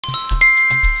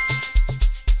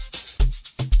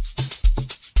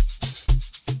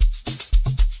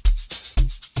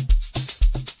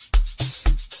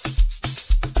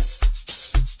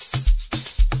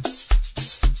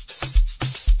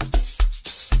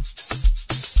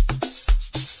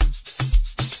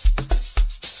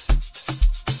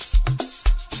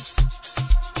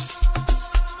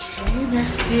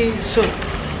besties. So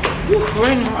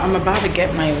right now I'm about to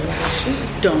get my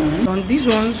lashes done. On these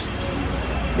ones,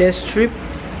 they're strip.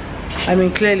 I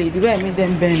mean, clearly the way I made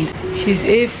them bend. She's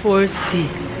A4C.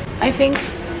 I think,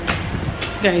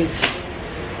 guys,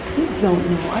 I don't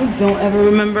know. I don't ever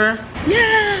remember.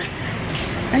 Yeah,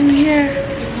 I'm here.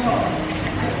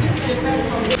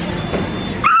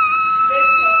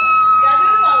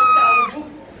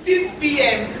 6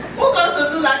 p.m. Who comes to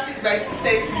do lashes by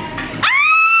 6:30?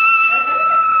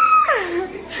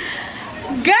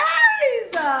 Guys,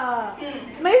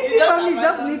 my family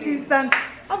just meeting stand.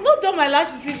 I've not done my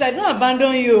lashes since I don't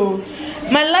abandon you.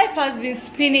 My life has been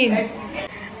spinning.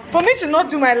 For me to not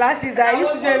do my lashes, I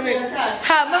used to do it.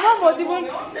 My mom was even.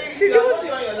 She didn't do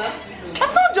your lashes.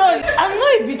 I'm not done. I'm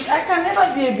not a bitch. I can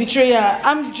never be a betrayer.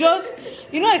 I'm just,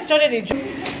 you know, I started a job.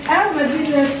 I have my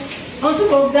business. On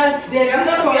top of that, there's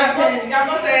this content. I'm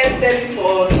not selling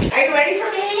for. Are you ready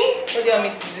for me? What do you want me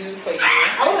to do for you? I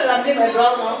want to laminate my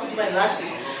brows and I want to do my lashes.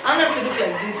 I want them to look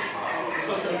like this.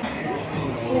 Sort of.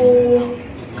 So,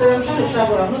 because I'm trying to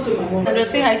travel, I'm not doing my mom. And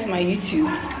just say hi to my YouTube.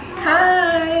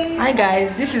 Hi. Hi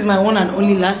guys, this is my one and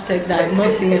only lash tech that I've not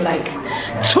seen in like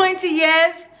 20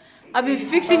 years. I've been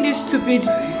fixing this stupid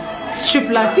strip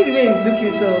lash. See the way it's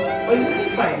looking, so. Oh, it's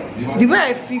looking fine. The way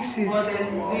I fix it. But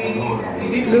you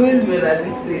did well at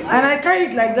this place. And I carry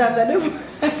it like that.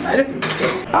 I don't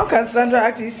care. How can Sandra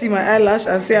actually see my eyelash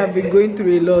and say I've been going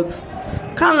through a lot?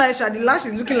 Can't lie, Sha, the lash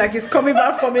is looking like it's coming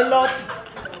back from a lot.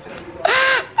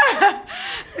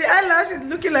 The eyelash is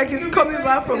looking like it's coming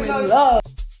back from a lot.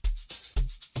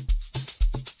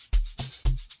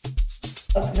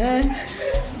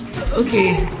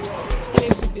 Okay.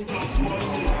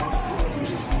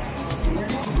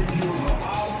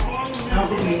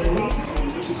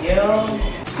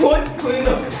 What's going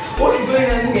on? What's going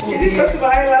on here? Is this just my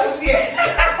eyelash here?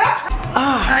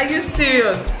 Are you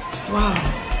serious?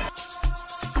 Wow.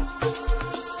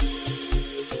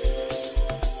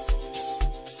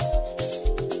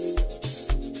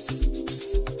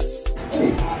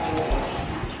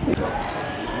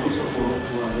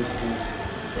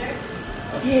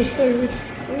 Oh, sorry, wait.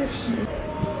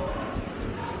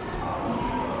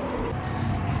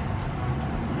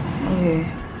 Okay.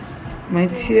 My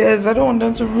tears, I don't want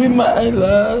them to ruin my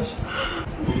eyelash.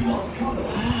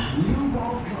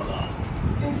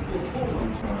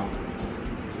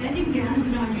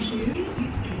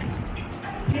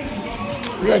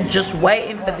 We are just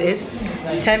waiting for this.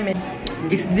 10 minutes.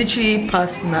 It's literally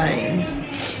past 9.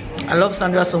 I love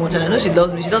Sandra so much and I know she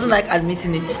loves me. She doesn't like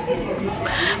admitting it.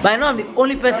 But I know I'm the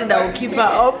only person that will keep her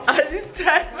up at this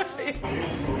time.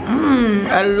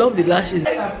 I love the lashes.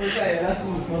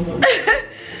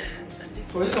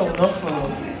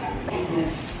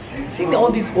 Seeing all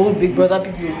these old Big Brother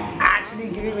people is actually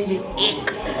giving me the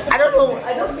ick. I don't know.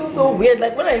 I just feel so weird.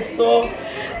 Like when I saw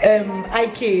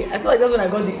IK, I feel like that's when I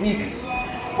got the ick.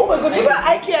 Oh my god, remember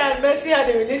IK and Mercy had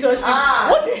a relationship?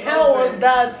 What the hell was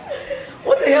that?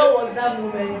 What the hell was that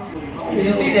moment?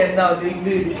 You see them now,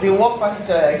 they walk past each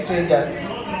other like strangers.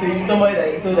 So you told me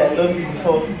that you told I love you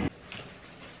before.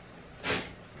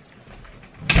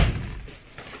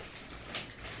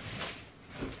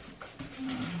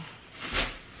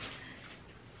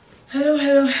 Hello,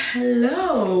 hello,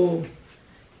 hello.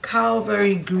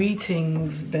 Calvary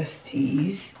greetings,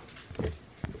 besties.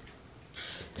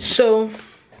 So,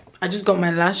 I just got my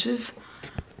lashes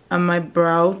and my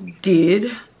brow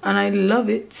did. And I love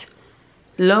it.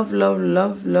 Love, love,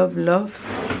 love, love, love.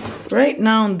 Right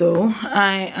now though,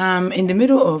 I am in the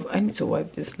middle of, I need to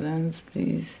wipe this lens,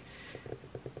 please.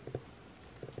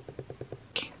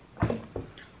 Okay.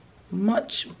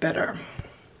 Much better.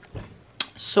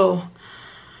 So,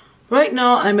 right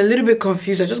now I'm a little bit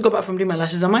confused. I just got back from doing my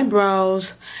lashes and my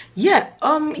brows. Yeah,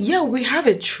 we have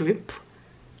a trip.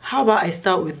 How about I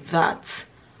start with that?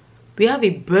 We have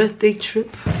a birthday trip.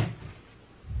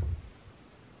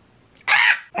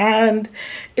 And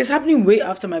it's happening way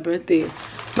after my birthday.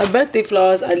 My birthday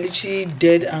flowers are literally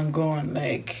dead and gone,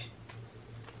 like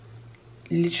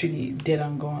literally dead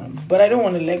and gone, but I don't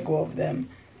want to let go of them.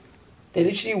 They're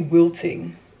literally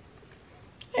wilting.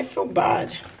 I feel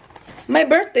bad. My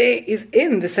birthday is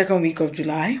in the second week of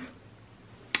July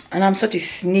and I'm such a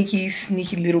sneaky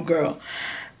little girl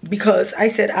because I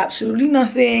said absolutely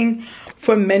nothing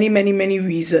for many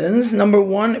reasons. Number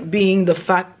one being the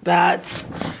fact that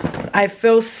I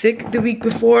felt sick the week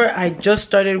before. I just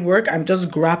started work. I'm just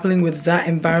grappling with that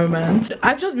environment.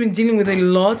 I've just been dealing with a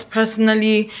lot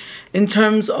personally in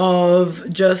terms of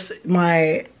just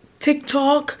my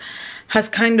TikTok has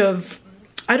kind of,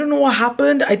 I don't know what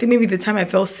happened. I think maybe the time I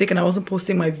felt sick and I wasn't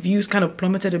posting, my views kind of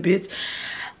plummeted a bit.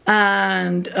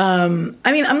 And I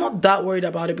mean, I'm not that worried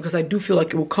about it because I do feel like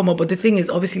it will come up. But the thing is,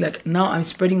 obviously, like now I'm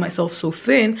spreading myself so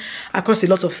thin across a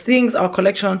lot of things. Our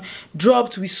collection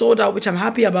dropped, we sold out, which I'm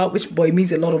happy about, which boy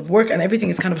means a lot of work, and everything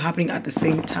is kind of happening at the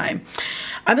same time.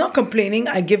 I'm not complaining.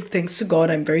 I give thanks to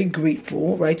God. I'm very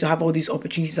grateful, right, to have all these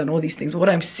opportunities and all these things. But what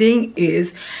I'm saying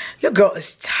is, your girl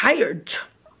is tired.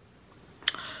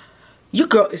 Your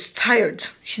girl is tired.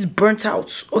 She's burnt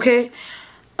out, okay?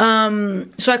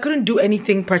 So I couldn't do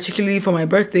anything particularly for my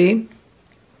birthday.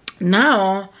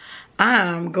 Now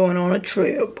I'm going on a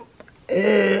trip,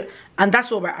 and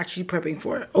that's what we're actually prepping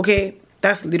for, okay?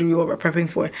 That's literally what we're prepping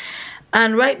for.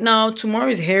 And right now, tomorrow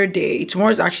is hair day.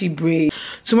 Tomorrow is actually braids.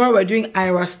 Tomorrow we're doing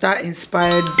Irasta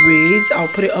inspired braids. I'll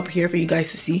put it up here for you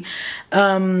guys to see.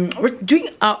 We're doing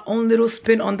our own little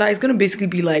spin on that. It's gonna basically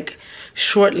be like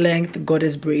short length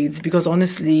goddess braids, because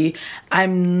honestly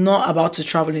I'm not about to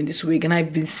travel in this wig, and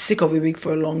I've been sick of a wig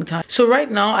for a long time. So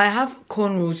right now I have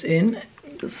cornrows in.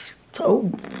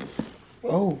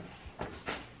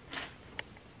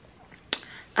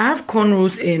 I have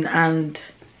cornrows in and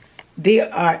they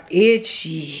are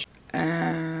itchy.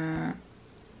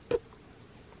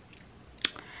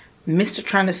 Mr.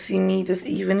 trying to see me this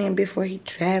evening before he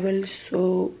travels,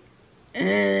 so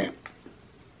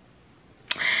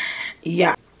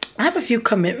yeah, I have a few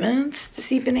commitments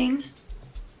this evening.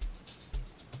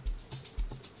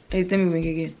 Hey, let me wink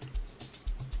again.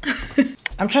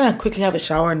 I'm trying to quickly have a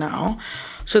shower now,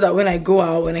 so that when I go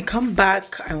out, when I come back,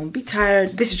 I won't be tired.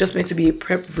 This is just meant to be a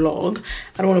prep vlog.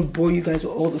 I don't want to bore you guys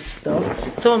with all the stuff.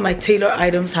 Some of my tailor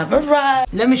items have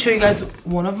arrived. Let me show you guys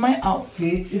one of my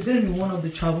outfits. It's gonna be one of the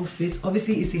travel fits.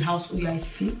 Obviously, it's a house OI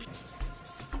fit.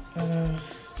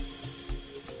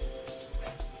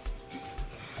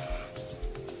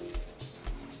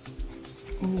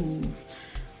 Ooh,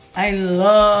 I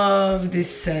love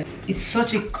this set. It's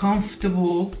such a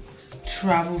comfortable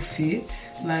travel fit.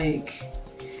 Like,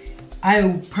 I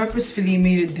purposefully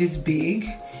made it this big.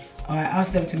 I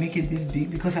asked them to make it this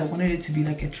big because I wanted it to be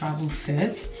like a travel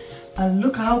set. And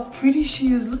look how pretty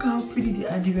she is. Look how pretty the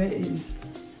advert is.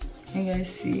 Can you guys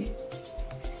see?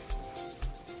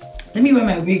 Let me wear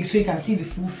my wig so you can see the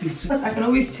full fit. Plus, I can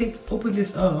always open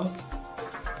this up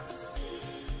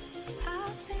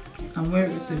and wear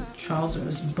it with the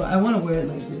trousers, but I want to wear it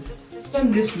like this.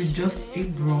 Done this with just a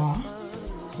bra,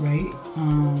 right?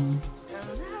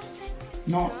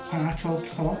 Not an actual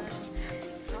top.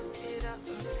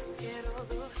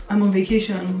 I'm on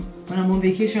vacation. When I'm on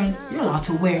vacation, you're allowed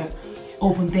to wear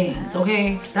open things,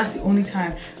 okay? That's the only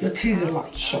time your titties are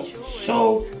allowed to show.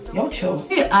 So, yo, chill.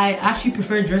 I actually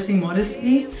prefer dressing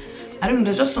modestly. I don't know,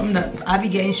 there's just something that I be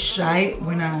getting shy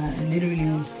when I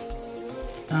literally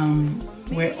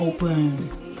wear open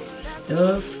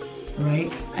stuff,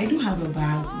 right? I do have a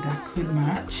bag that could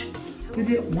match with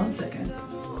it. 1 second.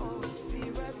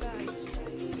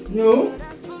 No,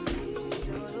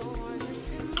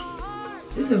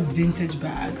 this is a vintage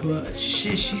bag, but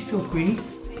she's still pretty.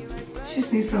 She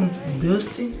just needs some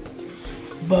dusting,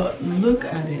 but look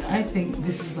at it. I think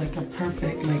this is like a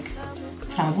perfect like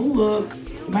travel look.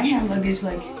 My hand luggage,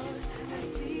 like,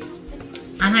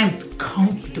 and I'm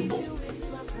comfortable.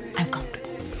 I'm comfortable.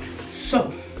 So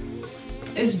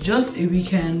it's just a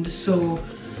weekend, so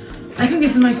I think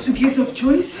this is my suitcase of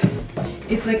choice.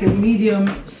 It's like a medium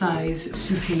size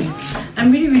suitcase.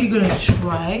 I'm really gonna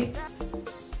try,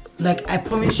 like, I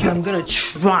promise you, I'm gonna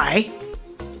try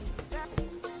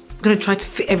to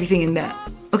fit everything in there,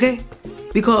 okay?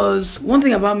 Because one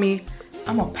thing about me,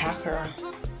 I'm a packer.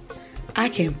 I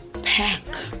can pack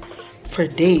for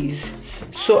days.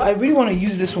 So I really want to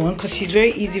use this one because she's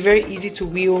very easy to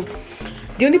wheel.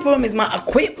 The only problem is my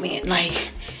equipment. Like,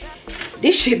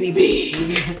 this should be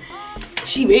big.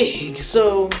 She big.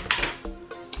 So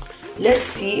let's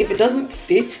see. If it doesn't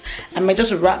fit, I might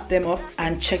just wrap them up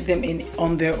and check them in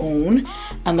on their own,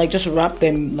 and like just wrap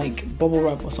them like bubble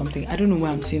wrap or something. I don't know why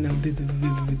I'm saying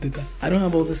that. I don't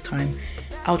have all this time.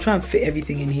 I'll try and fit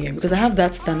everything in here because I have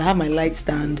that stand, I have my light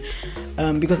stand,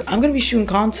 because I'm gonna be shooting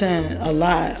content, a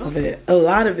lot of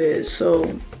it. So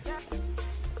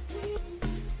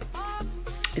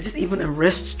is this even a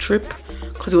rest trip?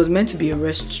 Because it was meant to be a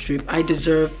rest trip. I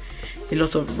deserve a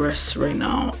lot of rest right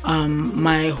now.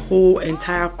 My whole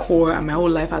entire core and my whole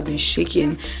life has been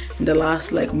shaking in the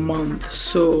last like month.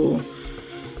 So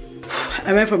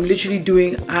I went from literally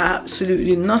doing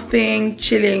absolutely nothing,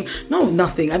 chilling. No,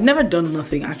 nothing. I've never done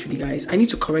nothing, actually, guys. I need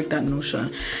to correct that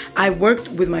notion. I worked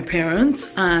with my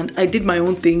parents and I did my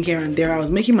own thing here and there. I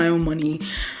was making my own money,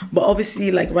 but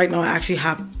obviously, like right now, I actually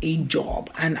have a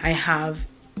job and I have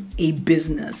a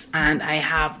business and I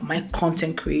have my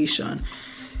content creation.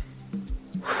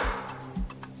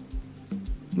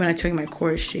 When I tell you my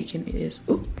core is shaking, it is.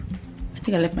 Oop. I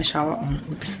think I left my shower on.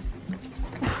 Oops.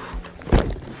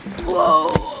 Whoa.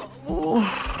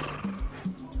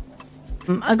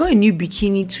 I got a new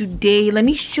bikini today. Let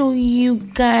me show you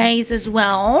guys as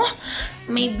well.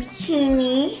 My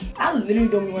bikini. I literally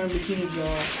don't be wearing bikinis,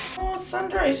 y'all. Oh,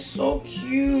 Sandra is so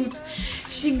cute.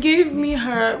 She gave me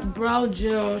her brow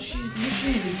gel. She's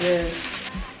literally the best.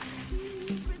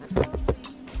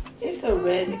 It's a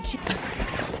red.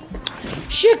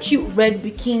 She a cute red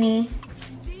bikini.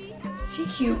 She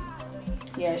cute.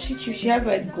 Yeah, she cute. She has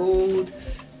like gold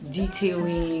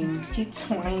detailing. She's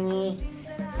tiny.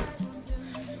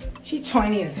 She's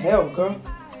tiny as hell, girl.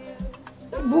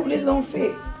 That boobless don't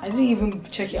fit. I didn't even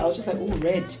check it. I was just like, oh,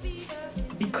 red.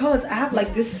 Because I have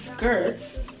like this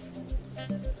skirt.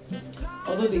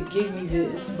 Although they gave me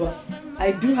this, but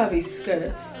I do have a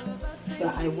skirt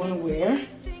that I want to wear.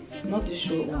 Not the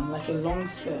short one, like a long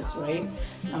skirt, right?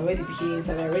 I wear the bikinis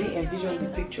and I already envisioned the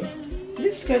picture.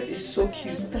 This skirt is so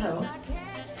cute. What the hell?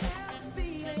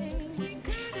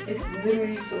 It's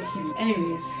literally so cute.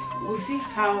 Anyways, we'll see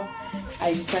how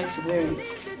I decide to wear it.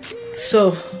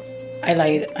 So I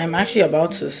lied. I'm actually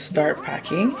about to start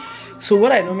packing. So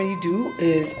what I normally do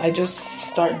is I just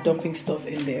start dumping stuff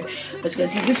in there. As you can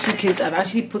see, this suitcase, I've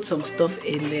actually put some stuff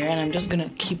in there, and I'm just gonna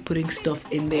keep putting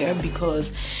stuff in there because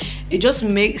it just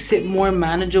makes it more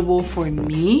manageable for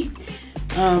me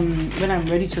when I'm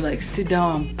ready to like sit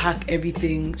down and pack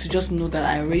everything, to just know that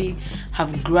I already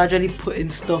have gradually put in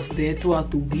stuff there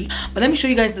throughout the week. But let me show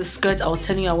you guys the skirt I was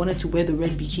telling you I wanted to wear the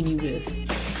red bikini with.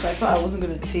 So I thought I wasn't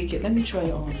gonna take it. Let me try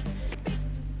it on.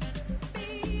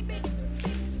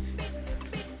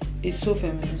 It's so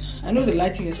feminine. I know the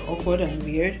lighting is awkward and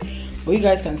weird, but you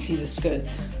guys can see the skirt.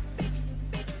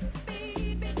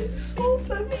 It's so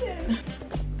feminine.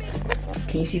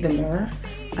 Can you see the mirror?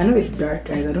 I know it's dark,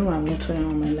 guys. I don't know. I'm not turning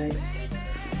on my lights.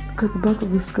 Look at the back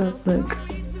of the skirt. Like,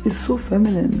 it's so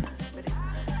feminine.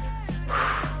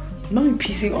 Not me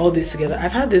piecing all this together.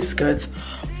 I've had this skirt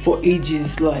for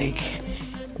ages. Like,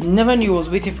 never knew I was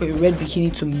waiting for a red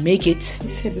bikini to make it.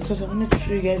 Okay, because I wanted to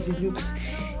show you guys the looks.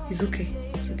 It's okay.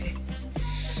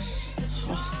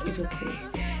 It's okay.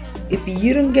 If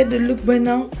you don't get the look by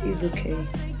now, it's okay.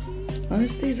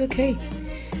 Honestly, it's okay.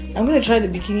 I'm gonna try the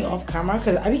bikini off camera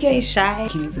because I be getting shy.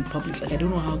 Bikinis in public, like I don't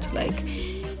know how to like.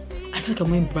 I feel like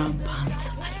I'm wearing brown pants.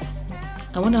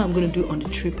 I wonder how I'm gonna do it on the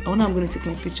trip. I wonder how I'm gonna take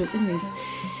my pictures. Anyways,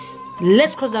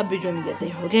 let's cross that bridge when we get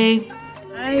there. Okay.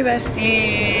 Hi, besties.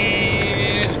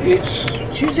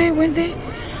 It's Tuesday,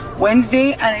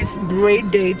 Wednesday, and it's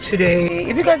braid day today.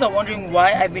 If you guys are wondering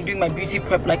why I've been doing my beauty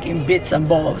prep like in bits and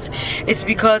bobs, it's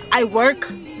because I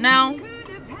work now.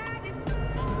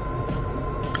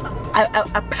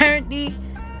 Apparently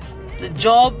there's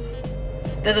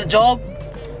a job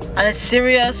and it's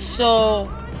serious,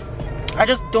 so I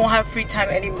just don't have free time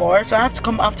anymore, so I have to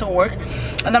come after work,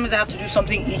 and that means I have to do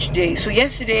something each day. So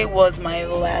yesterday was my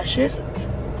lashes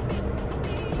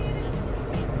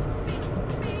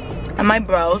and my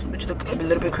brows, which look a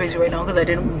little bit crazy right now because I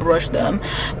didn't brush them,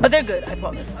 but they're good, I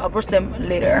promise. I'll brush them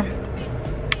later.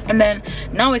 And then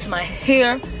now it's my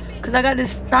hair because I got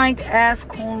this stank ass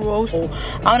cornrows. So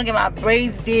I want to get my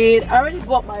braids did. I already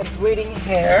bought my braiding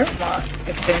hair, my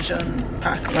extension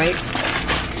pack, right?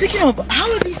 Speaking of,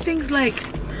 how are these things like,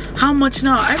 how much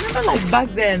now? I remember like back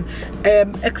then,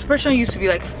 expression used to be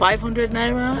like 500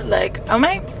 naira. Like, am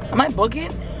I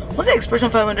bugging? Was the expression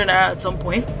 500 naira at some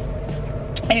point?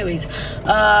 Anyways, right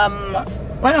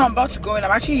now I'm about to go in.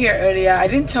 I'm actually here earlier. I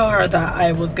didn't tell her that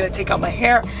I was gonna take out my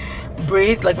hair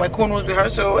braids, like my cornrows with her,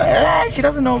 so she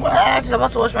doesn't know. She's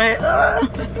about to wash my hair.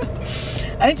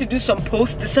 I need to do some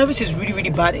posts. The service is really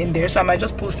bad in there, so I might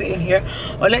just post it in here,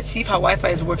 or let's see if her Wi-Fi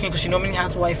is working because she normally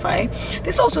has Wi-Fi.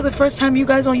 This is also the first time you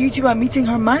guys on YouTube are meeting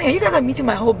Hermione. You guys are meeting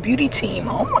my whole beauty team.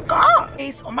 Oh my god,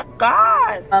 oh my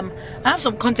god. I have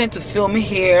some content to film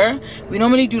here. We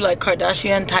normally do like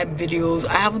Kardashian type videos.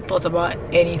 I haven't thought about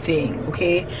anything,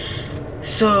 okay?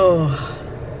 So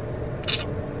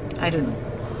I don't know.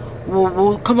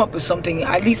 We'll come up with something.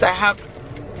 At least I have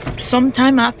some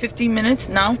time. I have 15 minutes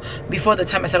now before the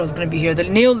time I said I was gonna be here. The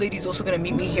nail lady is also gonna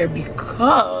meet me here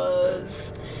because,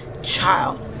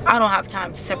 child, I don't have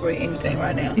time to separate anything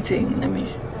right now. Let me,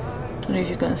 I don't know if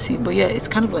you can see, but yeah, it's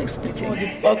kind of like splitting. What the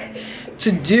fuck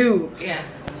to do? Yeah.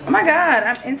 Oh my god,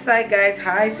 I'm inside, guys.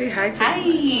 Hi, say hi to me.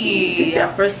 Hi. This is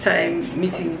your first time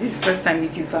meeting. This is the first time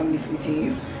YouTube family meeting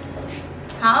you.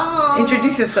 Hi.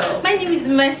 Introduce yourself. My name is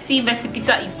Mercy. Mercy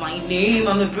Peter is my name.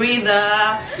 I'm a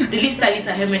braider. The least stylist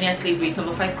at Hermione Slave Braids,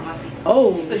 number 5 Kumasi.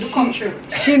 Oh, so you come true.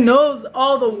 She knows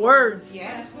all the words.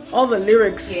 Yes. All the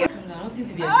lyrics. Yeah. wanting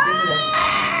to be agitated.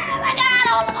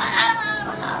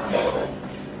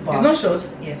 It's not short.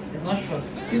 Yes, it's not short.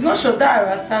 It's not short. That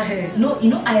Rasta hair. No, you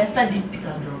know I started did pick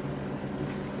and drop.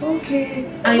 Okay.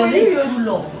 And your hair is too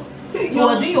long. So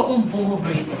you're doing your own boho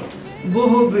braids.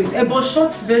 Boho braids. But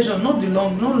short version, not the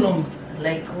long, not long.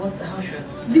 Like how short?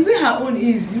 The way her own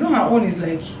is, you know, her own is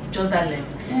like just that length.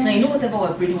 Now you know whatever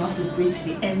we're braiding, we have to braid to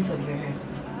the ends of your hair.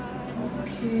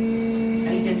 Okay.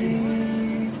 Are you getting it?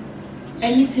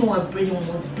 Anything we're braiding, we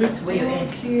must braid to where your hair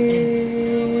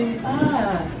ends.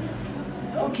 Ah.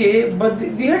 Okay, but the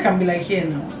hair can be like here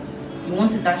now. You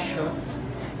want it that short?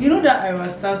 You know that Ira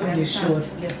starts with the short.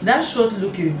 Yes. That short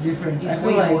look is different. It's I what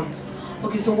feel you like. want.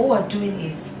 Okay, so what we're doing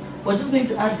is we're just going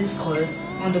to add these colors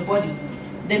on the body.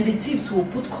 Then the tips, we'll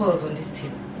put colors on this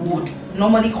tip. We would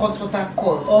normally hot water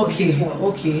colors on this one.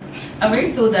 Okay. I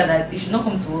already told her that if she not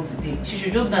come to work today, she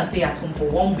should just go and stay at home for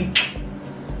 1 week.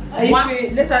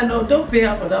 Let her know. Don't pay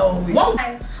her for that 1 week.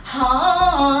 Hi.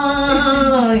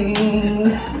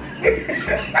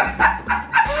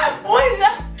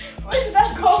 Where did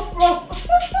that come from?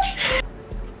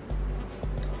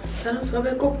 Okay.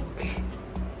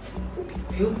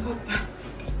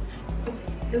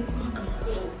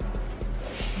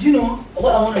 Do you know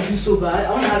what I want to do so bad? I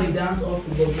want to have a dance off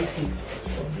with Bobrisky.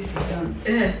 This is dance.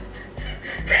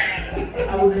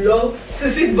 I would love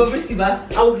To see Bobrisky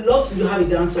back. I would love to have a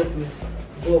dance off with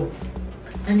Bob.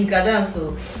 And you can dance,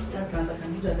 so That dance, I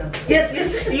can do that dance. yes,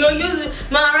 you're using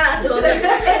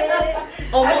Maradona.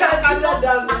 Oh, I cannot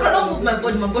dance. I cannot move my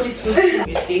body. My body is so stiff.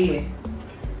 You stay here.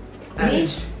 And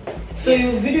So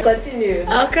you video Continue.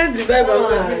 I can't divide but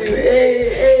continue.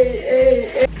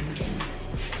 Hey.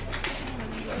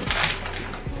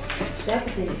 should I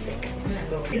put it in a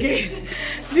second? Again.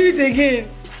 Do it again.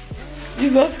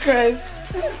 Jesus Christ.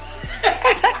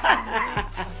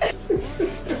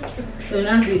 So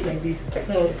now do it like this.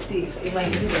 No, see, it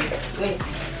might do it. Wait.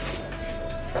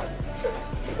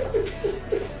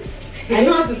 I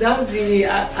know how to dance the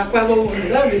aquabo one.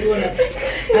 That's the one. I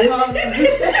know how to do it.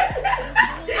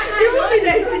 You want me to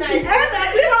do it?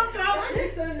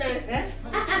 It's so nice.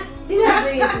 You are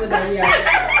doing it more than you are.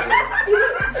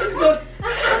 She's not.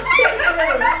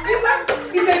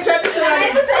 It's a traditional.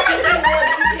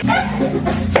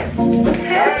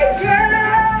 Hey girl!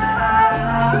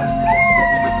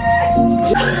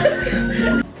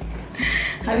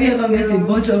 Have you ever met a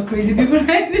bunch of crazy people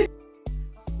like this?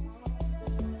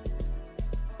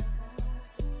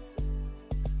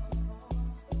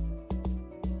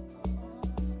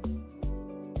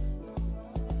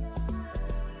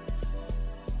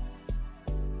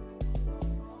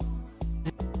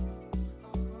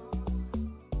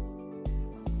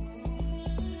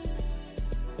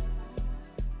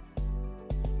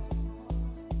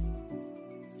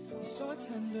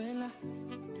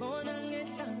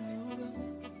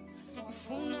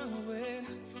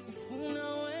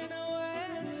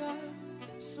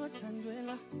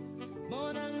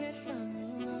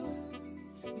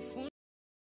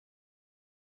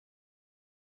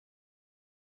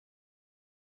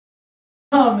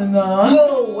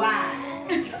 Oh, wow.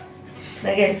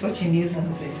 That guy is watching these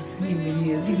nonsense. He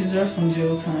really is. He deserves some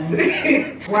jail time.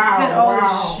 Wow. Said all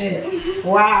this shit.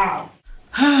 Wow.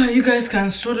 You guys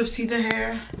can sort of see the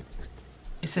hair.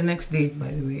 It's the next day,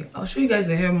 by the way. I'll show you guys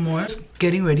the hair more. Just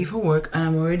getting ready for work, and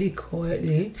I'm already quite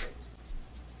late.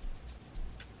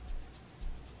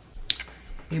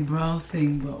 A brow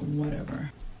thing, but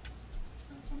whatever.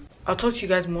 I'll talk to you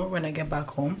guys more when I get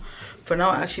back home. For now,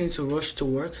 I actually need to rush to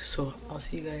work, so I'll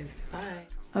see you guys. Bye.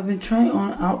 I've been trying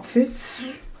on outfits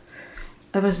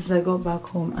ever since I got back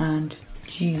home, and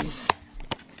jeez,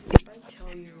 if I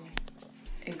tell you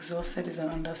exhausted is an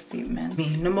understatement.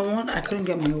 Number one, I couldn't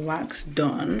get my wax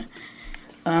done,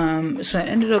 so I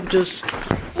ended up just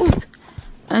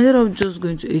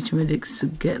going to H-Medics to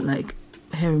get like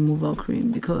hair removal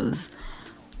cream, because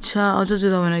child, I'll just do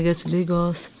that when I get to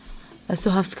Lagos. I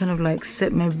still have to kind of like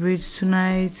set my braids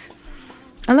tonight.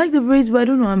 I like the braids, but I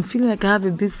don't know, I'm feeling like I have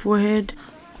a big forehead.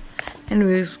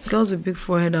 Anyways, girls with big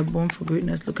forehead are born for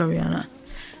greatness. Look at Rihanna.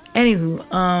 Anywho,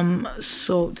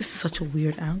 so this is such a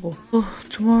weird angle. Oh,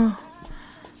 tomorrow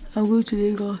I'm going to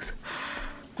Lagos.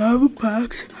 I haven't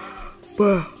packed,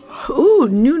 but ooh,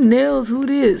 new nails. Who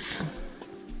this?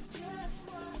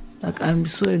 Like, I'm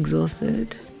so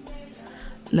exhausted.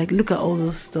 Like, look at all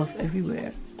those stuff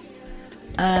everywhere.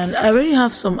 And I already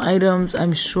have some items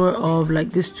I'm sure of,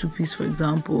 like this 2-piece, for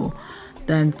example,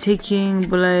 that I'm taking,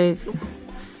 but like,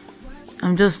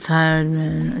 I'm just tired,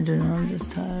 man. I don't know, I'm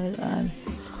just tired, and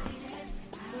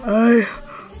I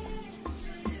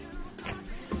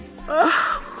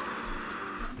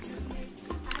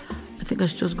think I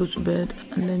should just go to bed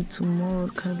and then tomorrow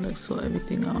kind of like sort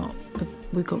everything out, like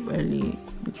wake up early,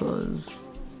 because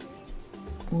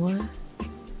what?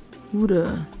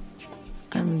 Buddha,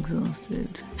 I'm exhausted.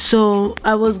 So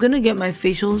I was gonna get my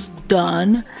facials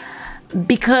done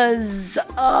because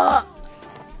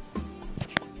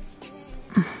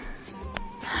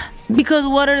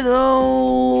what are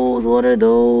those? What are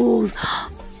those?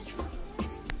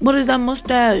 What is that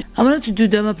mustache? I wanted to do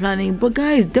dermaplaning, but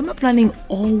guys, dermaplaning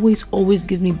always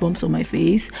gives me bumps on my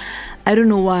face. I don't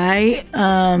know why.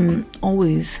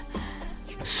 Always.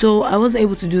 So I wasn't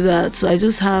able to do that. So I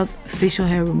just have facial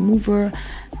hair remover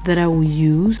that I will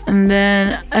use, and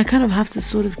then I kind of have to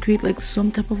sort of create like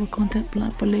some type of a content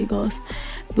plan for Lagos,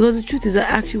 because the truth is I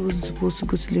actually wasn't supposed to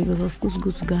go to Lagos. I was supposed to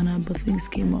go to Ghana, but things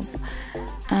came up,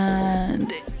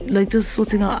 and like just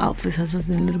sorting out outfits has just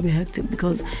been a little bit hectic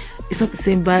because it's not the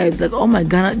same vibe. Like all my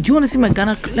Ghana, do you want to see my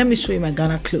Ghana? Let me show you my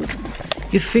Ghana clothes.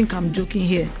 You think I'm joking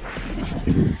here?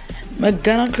 My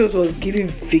Ghana clothes was giving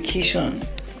vacation.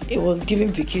 It was giving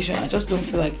vacation. I just don't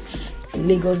feel like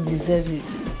Lagos deserves it.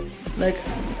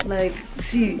 Like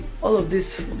see all of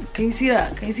this. Can you see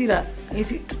that? Can you see that? Can you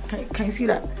see? Can you see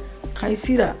that? Can you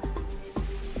see that?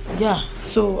 Yeah.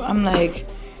 So I'm like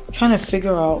trying to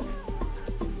figure out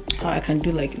how I can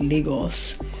do like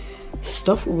Lagos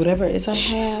stuff or whatever it is I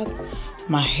have.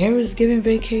 My hair is giving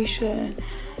vacation.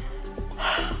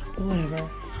 Whatever.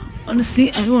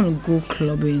 Honestly, I don't want to go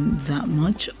clubbing that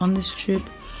much on this trip.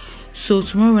 So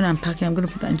tomorrow when I'm packing, I'm gonna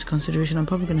put that into consideration. I'm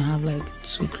probably gonna have like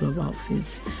 2 club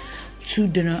outfits, 2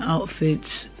 dinner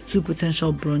outfits, 2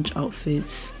 potential brunch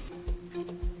outfits,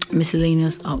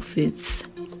 miscellaneous outfits,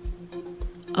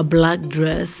 a black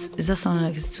dress. Is that sounding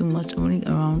like it's too much?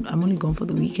 I'm only gone for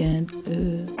the weekend.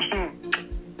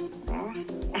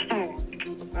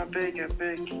 I beg.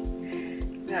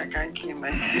 Yeah, I can't keep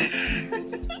myself.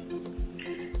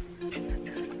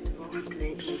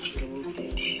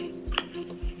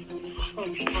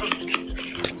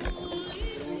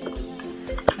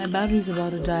 My battery's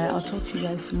about to die. I'll talk to you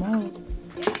guys tomorrow.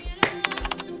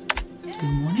 Good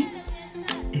morning.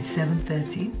 It's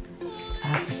 7:30. I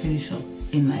have to finish up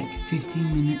in like 15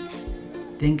 minutes,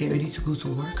 then get ready to go to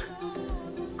work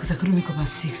because I couldn't wake up at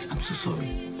 6. I'm so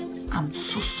sorry. I'm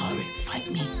so sorry. Fight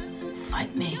me.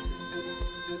 Fight me.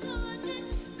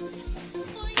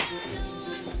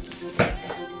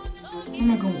 What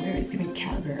am I gonna wear? It's gonna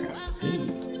cowgirl.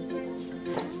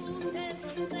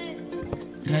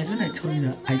 Guys, when I told you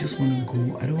that I just want to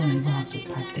go, I don't want to even have to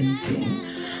pack anything,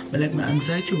 but like my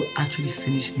anxiety will actually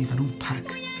finish me if I don't pack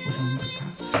what I want to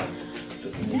pack. So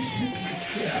this suitcase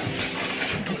here,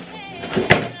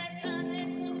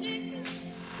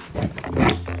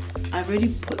 I've already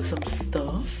put some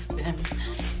stuff.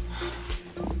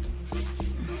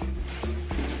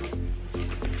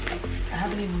 I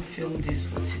haven't even filmed this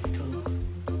for TikTok.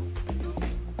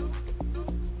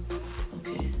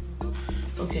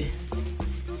 Okay.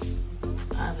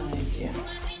 I have no idea.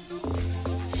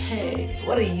 Hey,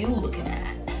 what are you looking at?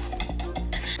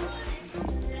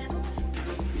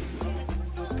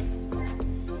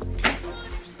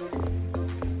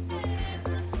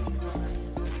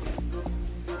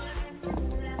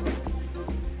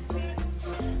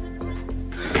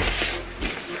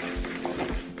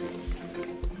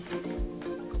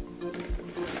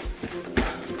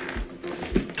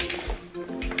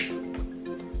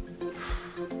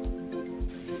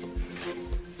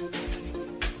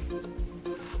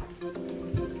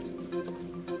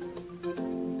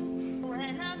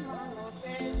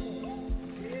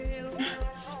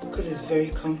 Because it's very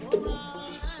comfortable,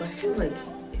 but I feel like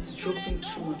it's dropping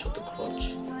too much of the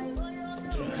crotch.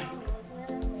 Yeah.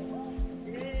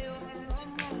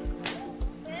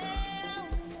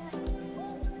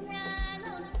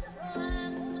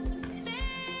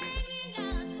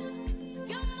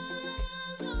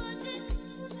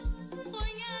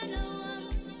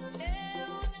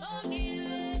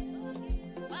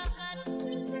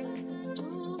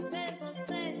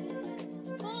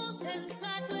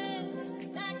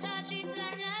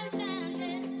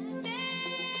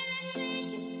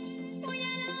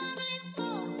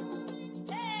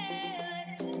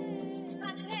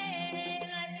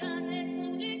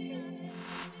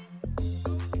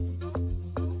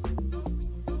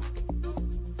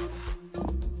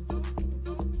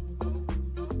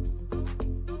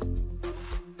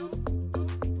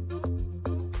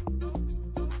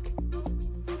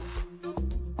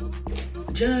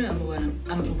 Generally,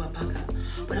 I'm an overpacker,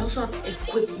 but I also have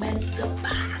equipment to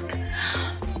pack.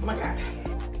 Oh my god.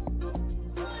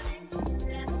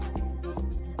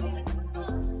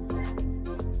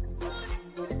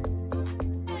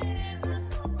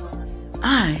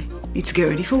 I need to get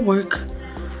ready for work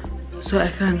so I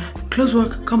can close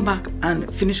work, come back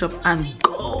and finish up and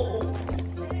go.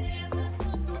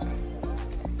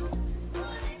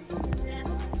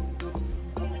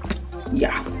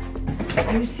 Yeah,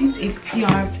 I received a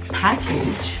PR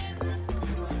package,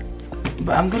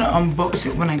 but I'm gonna unbox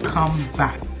it when I come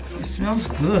back. It smells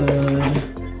good.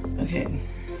 Okay,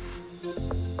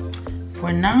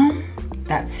 for now,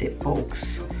 that's it, folks.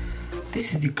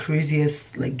 This is the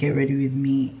craziest like get ready with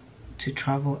me to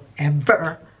travel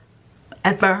ever.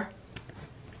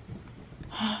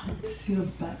 See the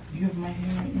back view of my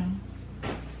hair right now.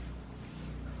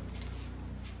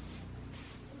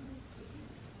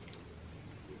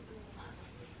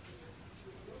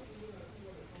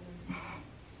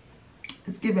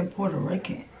 It's giving Puerto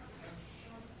Rican.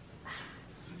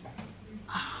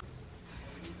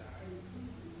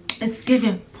 It's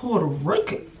giving Puerto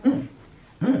Rican.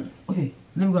 Okay,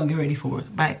 let me go and get ready for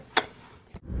work. Bye.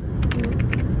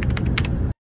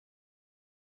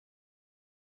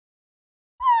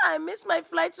 I missed my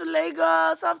flight to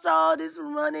Lagos after all this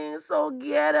running. So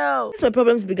ghetto. My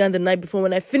problems began the night before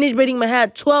when I finished braiding my hair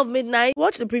at 12 midnight.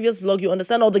 Watch the previous vlog, you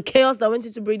understand all the chaos that went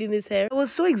into braiding this hair. I was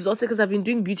so exhausted because I've been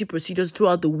doing beauty procedures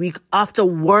throughout the week after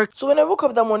work. So when I woke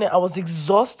up that morning, I was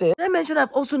exhausted. I mentioned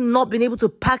I've also not been able to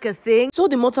pack a thing. So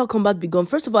the Mortal Kombat begun.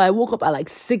 First of all, I woke up at like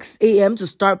 6 a.m. to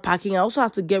start packing. I also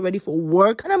have to get ready for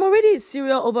work. And I'm already a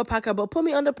serial overpacker, but put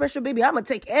me under pressure, baby. I'm gonna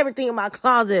take everything in my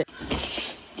closet.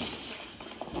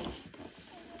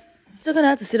 So I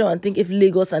have to sit down and think if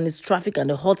Lagos and its traffic and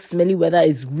the hot smelly weather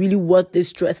is really worth this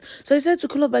stress. So I decided to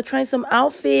cool off by trying some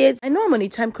outfits. I know I'm on a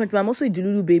time crunch, but I'm also a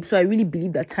Dululu babe, so I really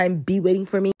believe that time be waiting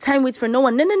for me. Time waits for no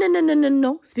one.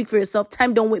 No. Speak for yourself.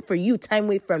 Time don't wait for you. Time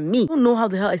wait for me. I don't know how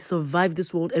the hell I survive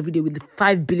this world every day with the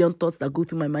 5 billion thoughts that go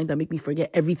through my mind that make me forget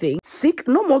everything. Sick?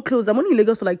 No more clothes. I'm only in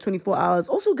Lagos for like 24 hours.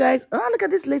 Also, guys, look at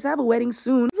this lace. I have a wedding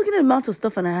soon. Looking at the amount of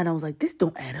stuff on I had, I was like, this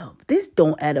don't add up. This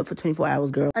don't add up for 24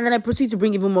 hours, girl. And then I proceed to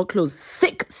bring even more clothes.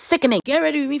 Sickening. Get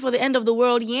ready with me for the end of the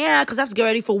world. Yeah, because I have to get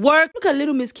ready for work. Look at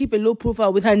little Miss keep a low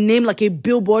profile with her name like a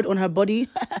billboard on her body.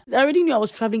 I already knew I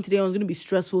was traveling today and it was going to be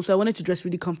stressful, so I wanted to dress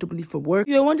really comfortably for work.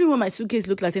 You were wondering what my suitcase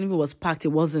looked like and if it was packed.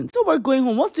 It wasn't. So we're going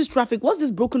home. What's this traffic? What's this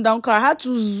broken down car? I had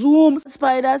to zoom.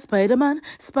 Spider-Man.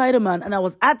 And I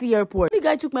was at the airport. The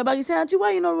guy took my bag. He said, Auntie,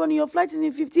 why are you not running? Your flight is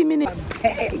in 15 minutes.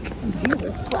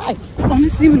 Jesus Christ.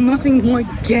 Honestly, with nothing more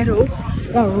ghetto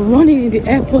than running in the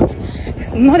airport.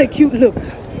 It's not a cute look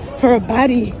for a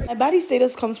baddie. My baddie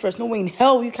status comes first. No way in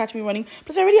hell will you catch me running.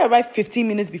 Plus, I already arrived 15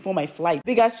 minutes before my flight.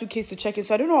 Big ass suitcase to check in,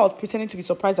 so I don't know. I was pretending to be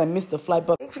surprised I missed the flight,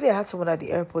 but thankfully I had someone at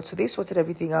the airport, so they sorted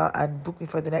everything out and booked me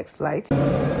for the next flight.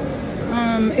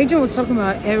 Agent was talking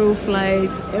about Aero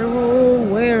flights. Aero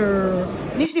where?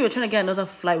 Initially, we were trying to get another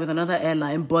flight with another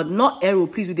airline, but not Aero,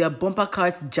 please, with their bumper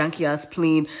cards, janky ass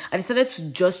plane. I decided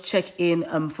to just check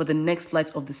in for the next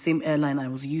flight of the same airline I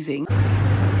was using.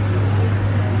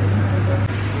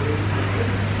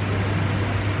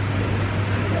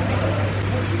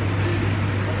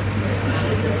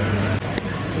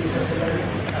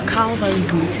 Calvary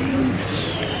greetings.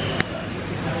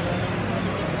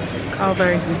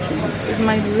 Calvary greetings. Is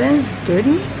my lens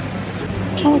dirty?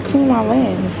 I'm trying to clean my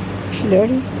lens. It's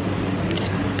dirty.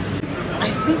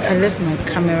 I think I left my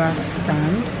camera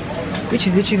stand, which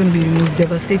is literally going to be the most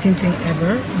devastating thing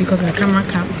ever because my camera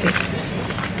can't fit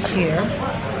here.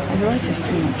 And the light is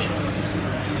too much.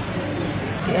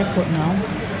 The airport now.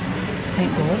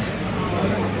 Thank God.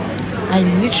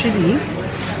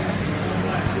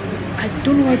 I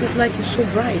don't know why this light is so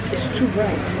bright. It's too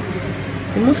bright.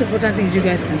 The most important thing is you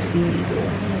guys can see me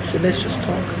though. So let's just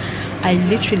talk. I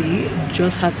literally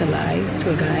just had to lie to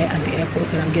a guy at the airport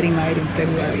that I'm getting married in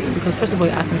February. Because first of all,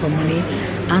 he asked me for money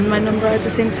and my number at the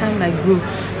same time. Like, bro,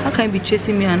 how can you be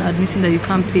chasing me and admitting that you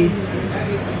can't pay?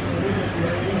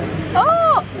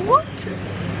 Oh, what?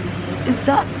 Is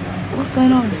that? What's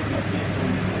going on?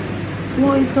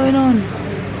 What is going on?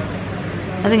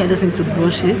 I think I just need to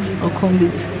brush it or comb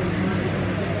it.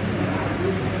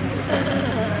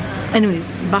 Anyways,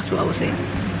 back to what I was saying.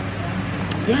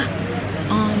 Yeah,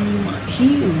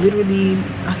 he literally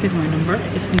asked me for my number.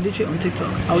 It's literally on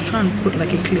TikTok. I would try and put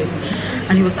like a clip,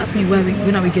 and he was asking me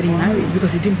when are we getting married,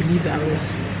 because he didn't believe that I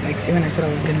was like, see, when I said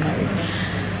I was getting married.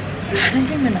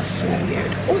 And men are so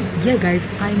weird. Oh yeah, guys,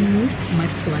 I missed my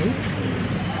flight.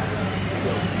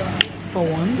 For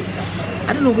one,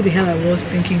 I don't know who the hell I was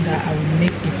thinking that I would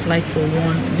make a flight for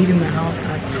one, leaving my house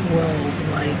at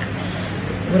 12. Like,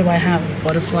 what do I have?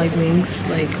 Butterfly wings?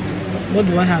 Like, what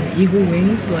do I have? Eagle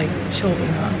wings? Like, chill, you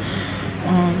know.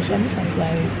 So I missed my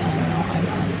flight and now I'm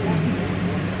at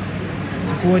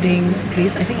the boarding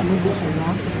place. I think I'm gonna go for a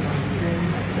walk.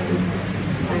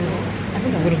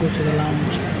 gonna go to the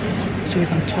lounge so we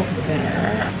can talk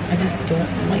better. I just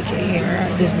don't like it here.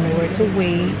 There's nowhere to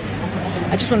wait.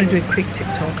 I just want to do a quick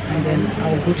TikTok and then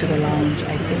I'll go to the lounge,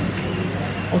 I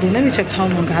think. Although let me check how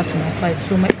long I have to my flight.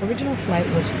 So my original flight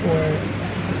was for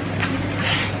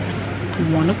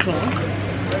 1 o'clock.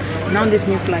 Now this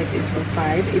new flight is for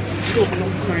 5. It's 2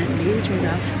 o'clock currently, which means I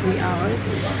have 3 hours.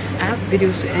 I have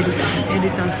videos to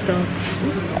edit and stuff.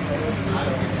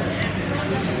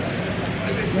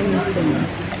 Let me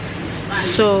see.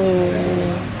 So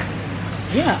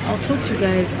yeah, I'll talk to you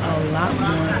guys a lot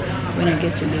more when I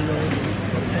get to Lagos.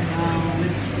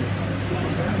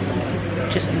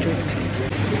 Just enjoy the trip.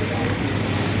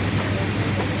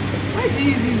 Why do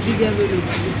you use this big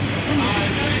envelope?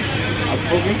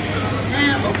 Open?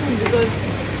 Yeah, open because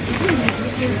it's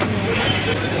looking small.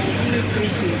 Only 3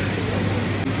 keys.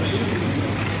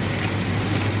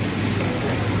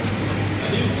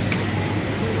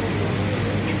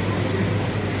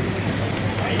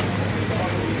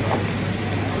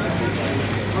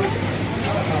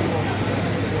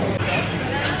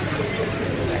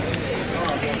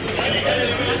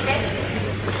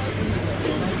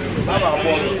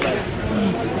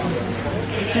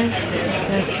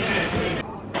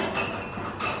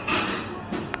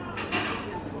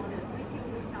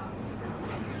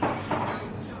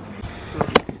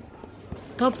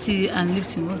 Top tea and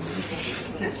Lipton. What's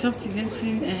this? Top tea,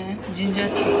 Lipton, ginger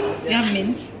tea. You have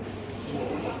mint.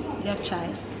 You have chai.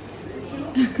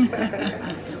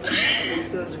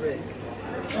 It was red.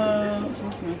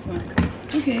 What's my phone?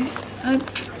 Okay,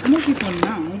 I'm okay for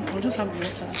now. I'll just have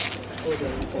water. Or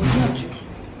you have juice.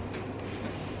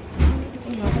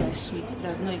 Or you have like sweet.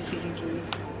 That's not a feeling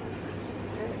drink.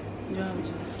 You don't have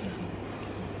juice.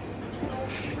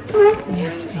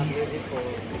 Yes, please.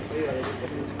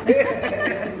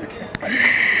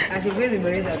 I should really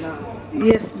marry that now.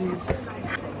 Yes, please.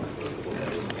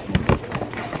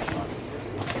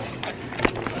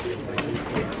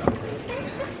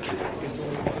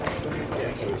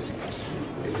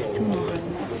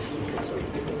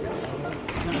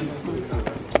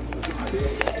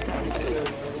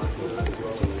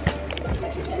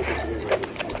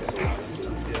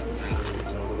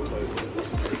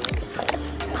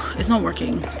 It's not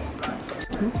working.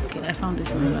 Okay, I found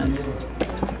this in my bag.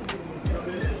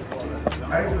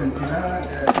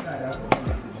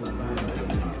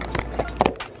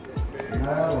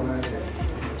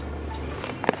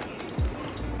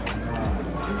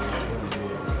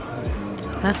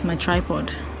 That's my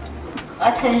tripod.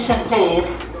 Attention please.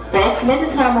 The estimated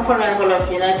time of arrival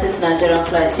of United Nigerian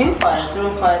flight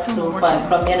 250525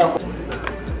 from Yenagoa.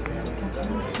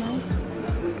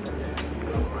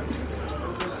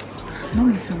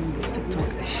 Not filming this TikTok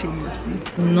shamelessly.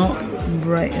 Not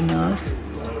bright enough.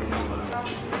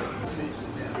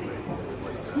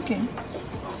 Okay,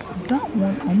 that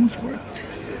one almost worked.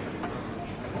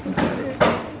 Look at it.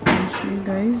 I'll show you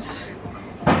guys.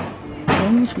 It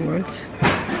almost worked.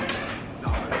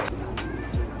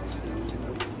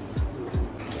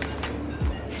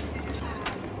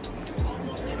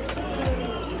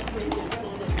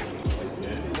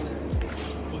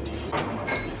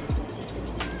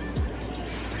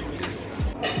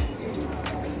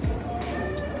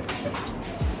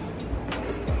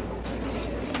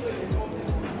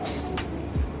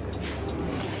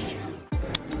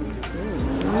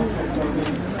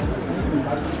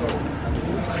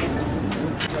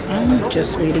 I'm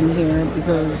just waiting here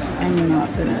because I'm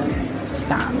not gonna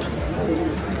stand.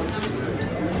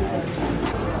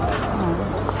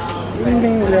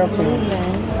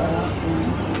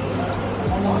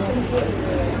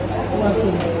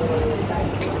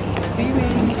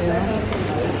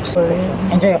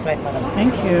 Enjoy your flight, madam.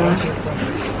 Thank you.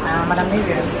 Madam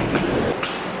Navia.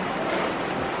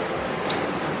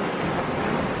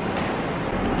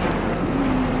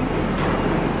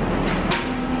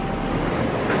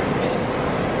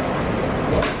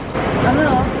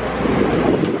 Hello.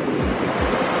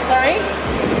 Sorry?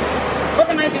 What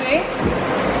am I doing?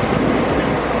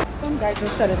 Some guy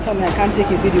just tried to tell me I can't take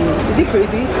a video. Is he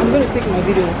crazy? I'm going to take my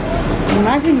video.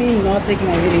 Imagine me not taking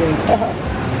my video.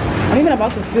 I'm even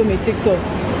about to film a TikTok.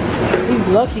 He's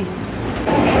lucky.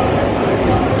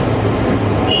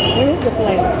 Where is the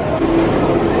flight?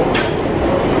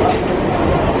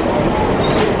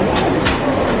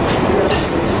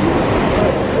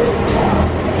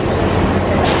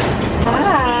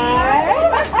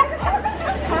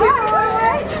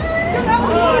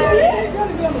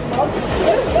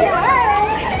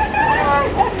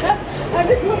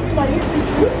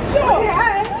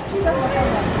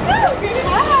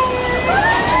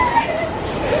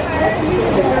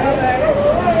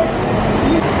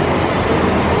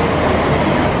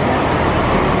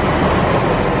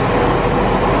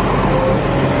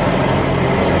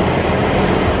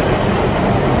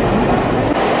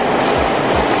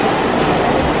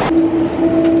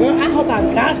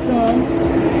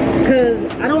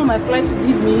 I don't want my flight to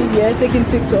leave me here taking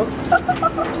TikToks.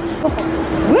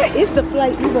 Where is the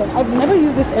flight even? I've never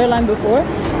used this airline before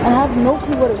and I have no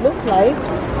clue what it looks like.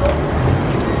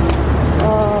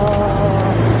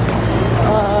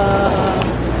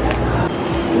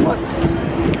 What?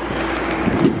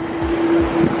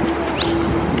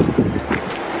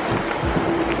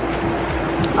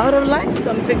 I would have liked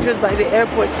some pictures by the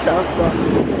airport stuff, but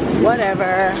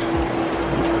whatever.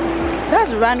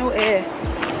 That's Ranu Air.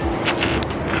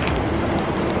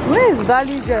 Where is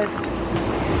Value Jet?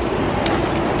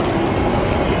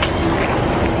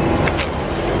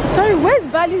 Sorry, where's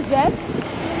Value Jet?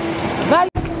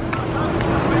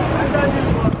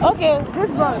 Okay, this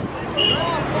one.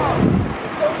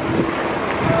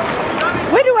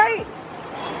 Where do I?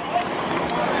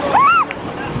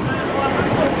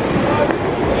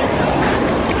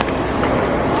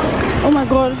 Oh my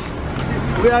God.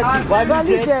 We are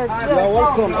Value Jet. You are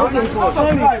welcome. Okay,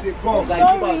 sorry.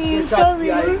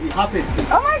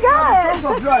 Oh my God.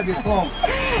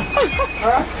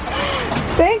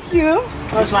 Thank you.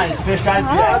 That's why special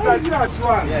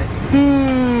Yes.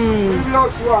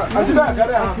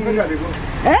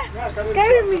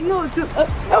 Carry me, no, to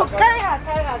carry her.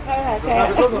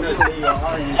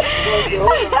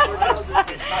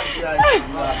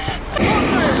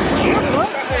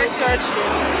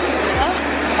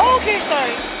 Oh, okay,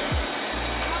 sorry.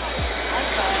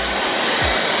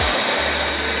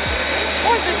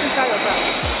 What's this inside your bag?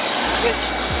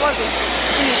 What's this?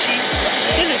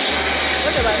 Finish.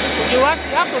 What about this? You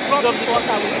have to drop this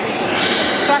water with me.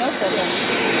 Trash it for them.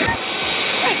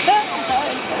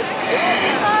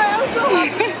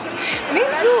 Me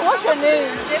too. What's your name?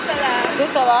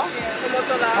 Desola.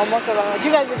 Omotola. Do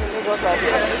you guys live in Lagos?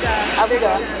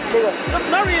 Abuja. Lagos.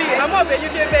 Not really. I'm not a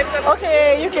UK babe.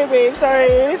 Okay, UK babe.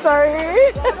 Sorry.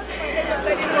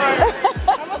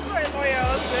 I'm also a lawyer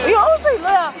also. You're also a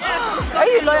lawyer? Yes. Are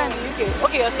you a lawyer in the UK?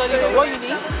 Okay, you're studying law. What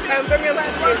uni? Birmingham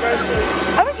University.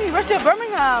 I went to University of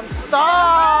Birmingham.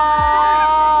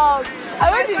 Stop!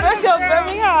 I went to University of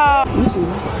Birmingham.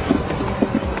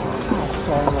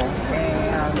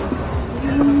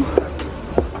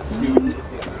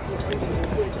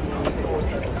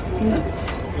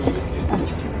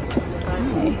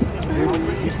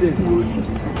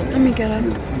 Let me get up.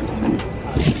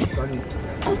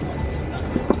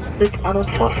 It are not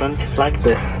fastened like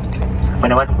this.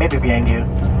 Whenever it may be behind you.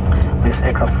 This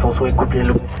aircraft is also equipped with a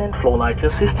luminescent floor lighting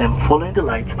system. Following the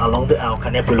lights along the aisle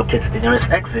can help you locate the nearest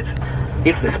exit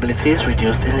if visibility is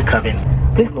reduced in the cabin.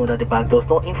 Please note that the bag does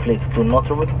not inflate. Do not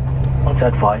remove until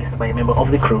advised by a member of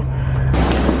the crew.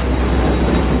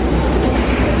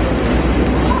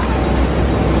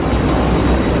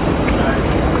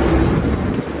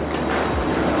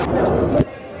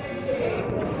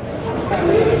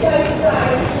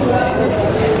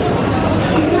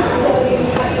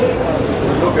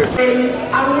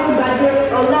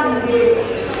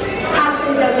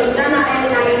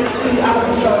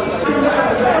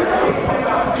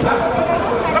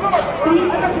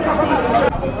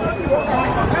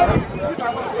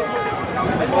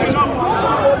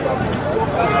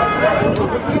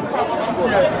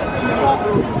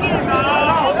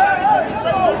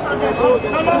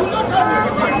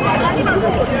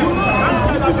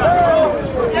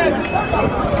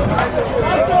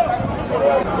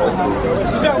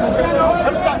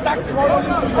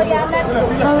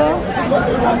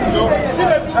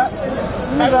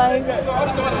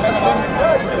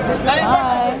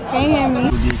 Can you hear me?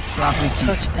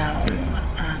 Touchdown,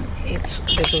 and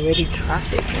there's already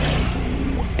traffic.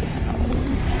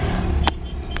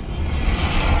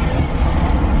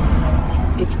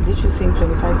 It's literally saying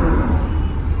 25 minutes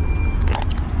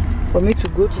for me to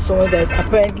go to somewhere that is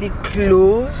apparently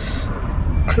close.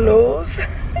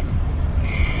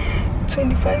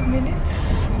 25 minutes.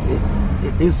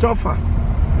 It's tougher.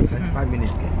 25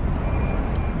 minutes.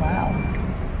 Wow.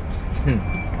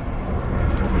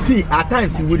 See, at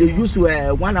times we will use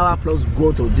 1 hour plus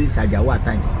go to this Ajawa at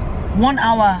times. 1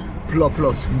 hour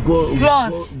Plus go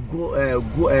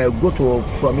to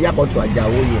from airport to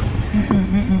Ajawa here.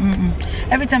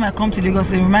 Every time I come to Lagos,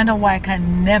 it's a reminder why I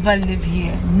can never live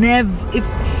here. Never.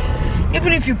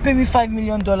 Even if you pay me $5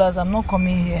 million, I'm not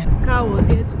coming here. Car was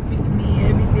here to pick me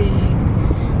every day.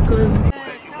 Because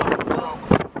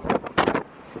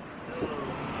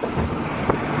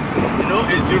you know,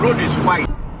 the road is wide.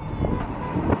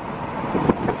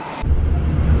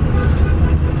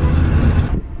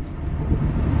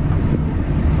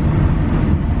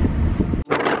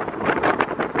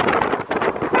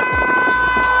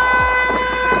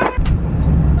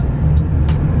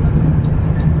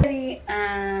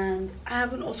 and I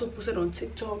haven't also posted on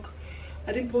TikTok.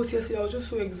 I didn't post yesterday. I was just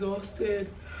so exhausted.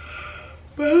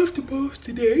 But I have to post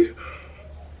today.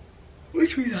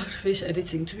 Which means I have to finish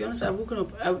editing. To be honest, I've woken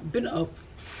up. I've been up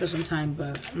for some time,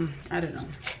 but I don't know.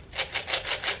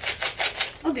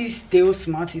 All these stale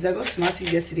Smarties. I got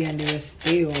Smarties yesterday and they were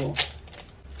stale.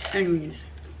 Anyways.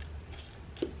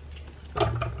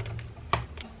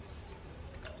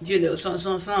 Do a little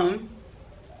something.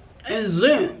 And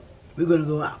then we're gonna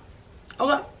go out.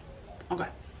 Okay. Okay.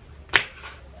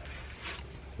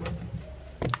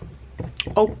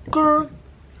 Okay.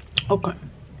 Okay.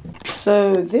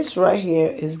 So this right here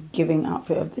is giving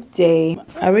outfit of the day.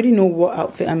 I already know what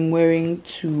outfit I'm wearing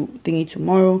to thingy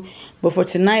tomorrow, but for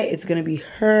tonight it's gonna be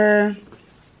her,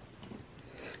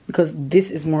 because this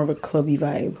is more of a clubby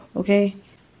vibe. Okay,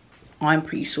 I'm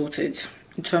pretty sorted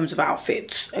in terms of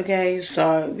outfits. Okay,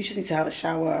 so we just need to have a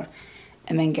shower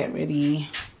and then get ready.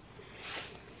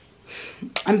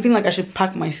 I'm feeling like I should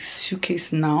pack my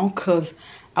suitcase now because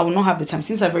I will not have the time.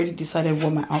 Since I've already decided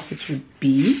what my outfits would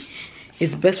be,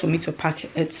 it's best for me to pack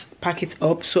it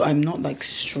up so I'm not like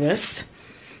stressed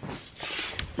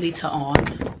later on.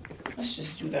 Let's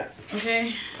just do that.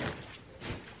 Okay.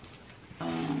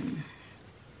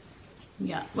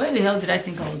 Yeah, where the hell did I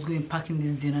think I was going packing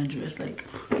this dinner dress? Like,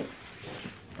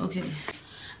 okay,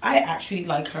 I actually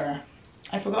like her.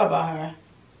 I forgot about her.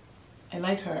 I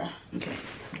like her. Okay,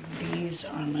 these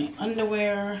are my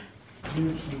underwear. We're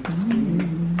gonna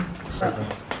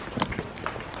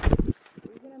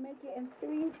make it in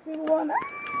 3, 2, 1.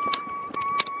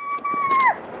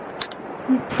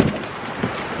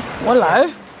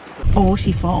 Hello. Or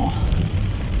she fall?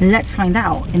 Let's find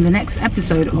out in the next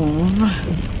episode of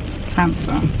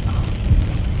Transfer.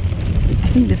 I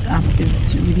think this app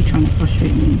is really trying to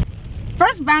frustrate me.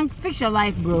 First bank, fix your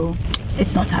life, bro.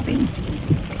 It's not tapping.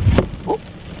 Oh.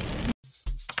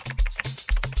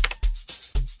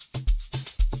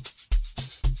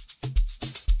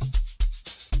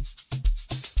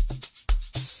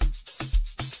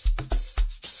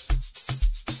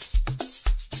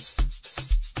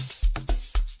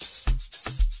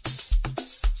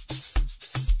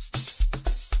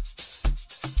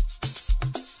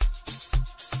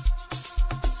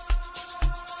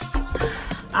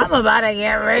 I'm about to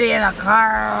get ready in the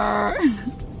car.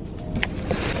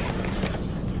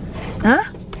 Huh?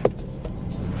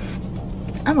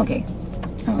 I'm okay.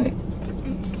 I'm okay.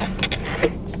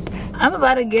 I'm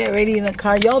about to get ready in the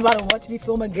car. Y'all about to watch me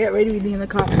film and get ready with me in the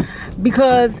car.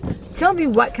 Because, tell me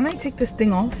what, can I take this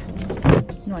thing off?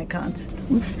 No, I can't.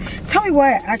 Oops. Tell me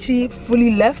why I actually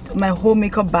fully left my whole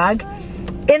makeup bag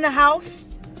in the house.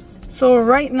 So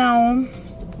right now,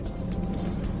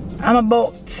 I'm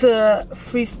about to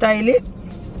freestyle it.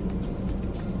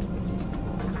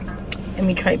 Let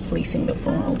me try placing the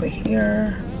phone over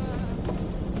here.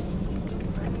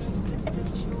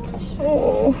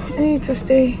 Oh, I need to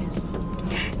stay.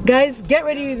 Guys, get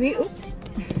ready with me. Ooh.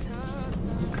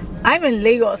 I'm in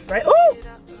Lagos, right? Oh,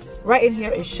 right in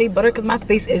here is shea butter because my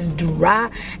face is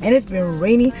dry and it's been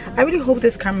rainy. I really hope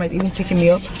this camera is even picking me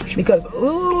up because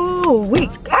ooh, weak.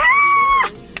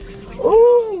 Ah!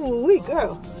 Ooh, weak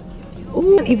girl.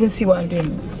 Ooh, I can't even see what I'm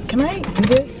doing. Can I do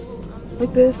this?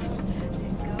 Like this?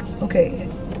 Okay.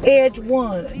 Edge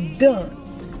 1, done.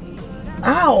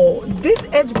 Ow, this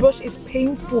edge brush is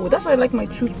painful. That's why I like my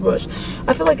toothbrush.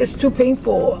 I feel like it's too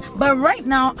painful. But right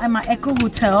now, I'm at Echo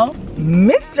Hotel.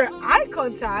 Mr. Eye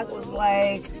Contact was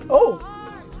like, oh.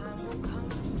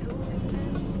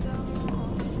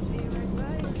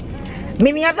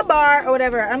 Meet me at the bar or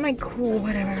whatever. I'm like, cool,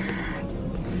 whatever.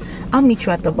 I'll meet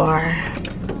you at the bar.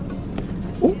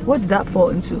 Ooh, what did that fall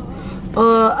into?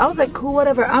 I was like, cool,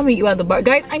 whatever, I'll meet you at the bar.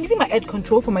 Guys, I'm using my edge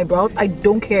control for my brows. I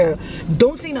don't care.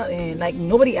 Don't say nothing. Like,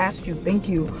 nobody asked you. Thank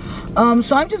you.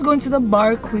 So I'm just going to the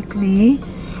bar quickly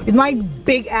with my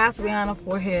big ass Rihanna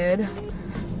forehead.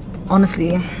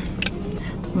 Honestly.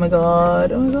 Oh my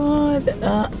god. Oh my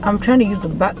god. I'm trying to use the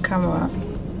back camera.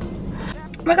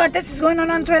 Oh my god, this is going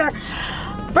on Twitter.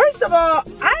 First of all,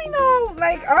 I know,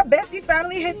 like, our bestie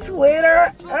family hit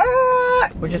Twitter.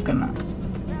 We're just gonna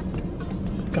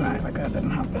act like that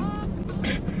didn't happen.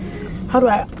 How do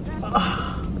I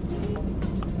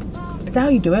is that how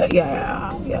you do it?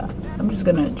 Yeah. I'm just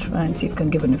gonna try and see if I can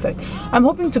give an effect. I'm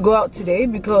hoping to go out today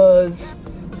because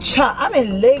I'm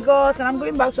in Lagos and I'm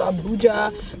going back to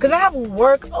Abuja because I have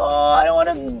work. Oh, I don't want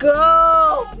to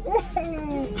go.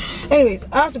 Anyways,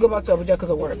 I have to go back to Abuja because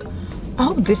of work. I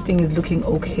hope this thing is looking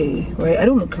okay, right? I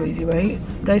don't look crazy, right?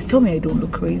 Guys, tell me I don't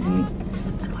look crazy. I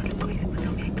know I look crazy, but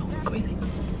tell me I don't look crazy.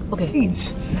 Okay.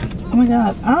 Oh my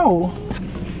god, ow.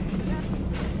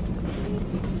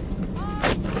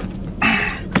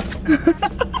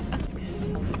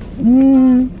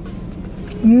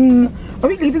 Are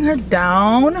we leaving her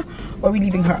down or are we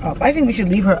leaving her up? I think we should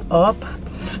leave her up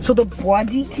so the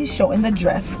body can show in the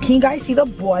dress. Can you guys see the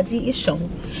body is shown?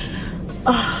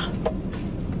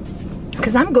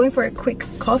 Because I'm going for a quick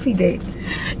coffee date.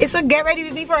 It's a get ready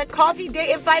with me for a coffee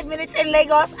date in 5 minutes in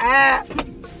Lagos.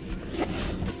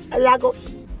 Lagos.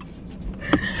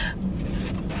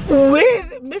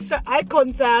 With Mr. Eye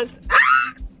Contact.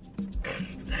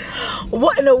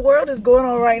 What in the world is going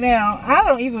on right now? I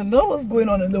don't even know what's going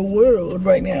on in the world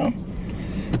right now.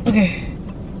 Okay.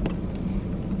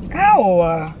 Ow.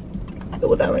 I deal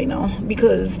with that right now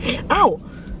because ow.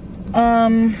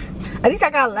 At least I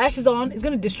got lashes on. It's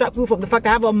gonna distract me from the fact that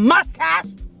I have a mustache.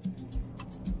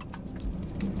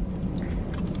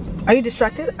 Are you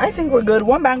distracted? I think we're good.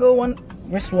 One bangle, one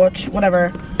wristwatch,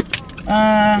 whatever.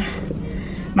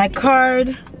 My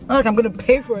card. Not like I'm gonna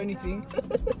pay for anything.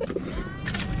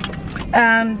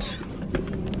 And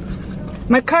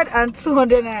my card and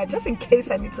 200 naira just in case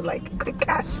I need to like quick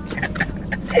cash.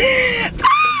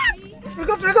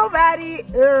 Sprinkle baddie.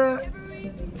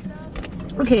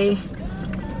 Okay,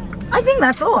 I think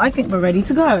that's all. I think we're ready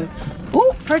to go.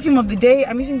 Oh, perfume of the day.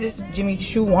 I'm using this Jimmy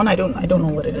Choo one. I don't know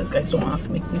what it is, guys. Don't ask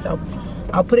me. Please,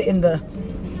 I'll put it in the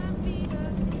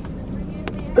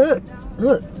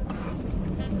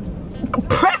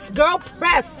press, girl,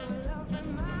 press.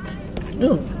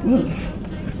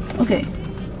 Okay.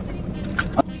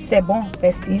 C'est bon,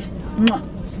 besties.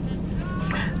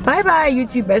 Bye bye,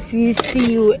 YouTube besties.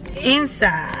 See you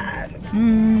inside.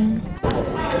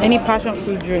 Any passion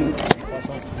fruit drink?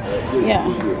 Yeah.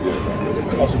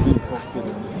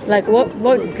 Like what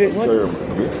drink?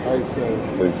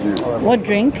 What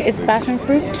drink is passion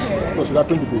fruit?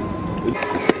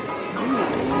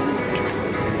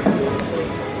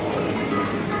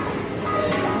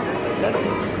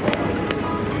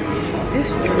 This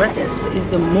dress is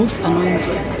the most annoying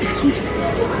dress. It keeps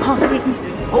popping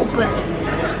open.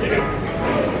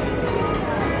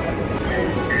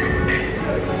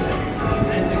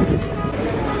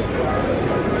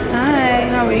 Hi,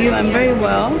 how are you? I'm very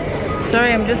well.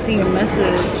 Sorry, I'm just seeing a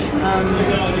message.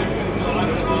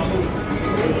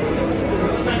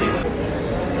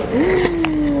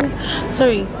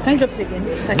 Sorry, can I drop it again?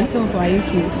 So I can film for my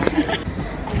YouTube.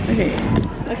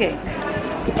 Okay.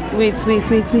 Wait.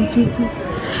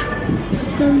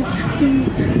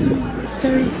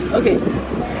 Sorry. Okay.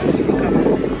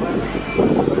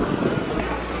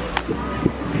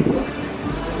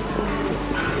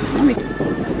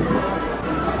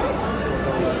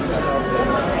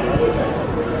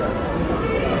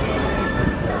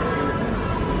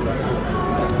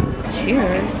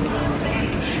 Cheers.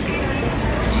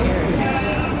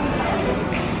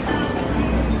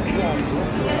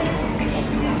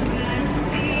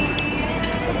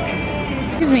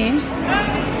 Excuse me.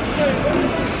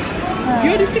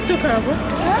 You're the TikToker, bro.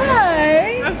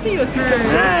 Hi. I've seen your TikTok.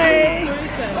 Hi.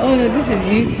 Oh no, this is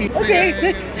YouTube.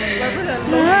 Okay.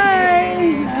 Hi.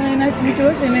 Nice to meet you.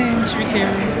 What's your name? Chibike.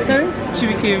 Sorry?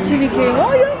 Chibike. Chibike.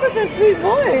 Oh, you're such a sweet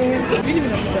boy. You live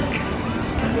in Abuja.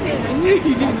 I knew you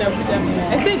live in Abuja.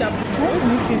 I said Abuja. Nice to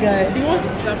meet you guys. He wants to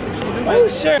slap you. Oh,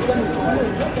 sure.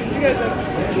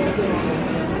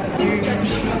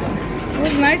 It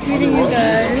was nice meeting you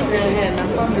guys.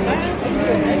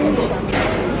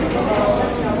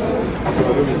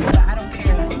 I don't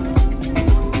care.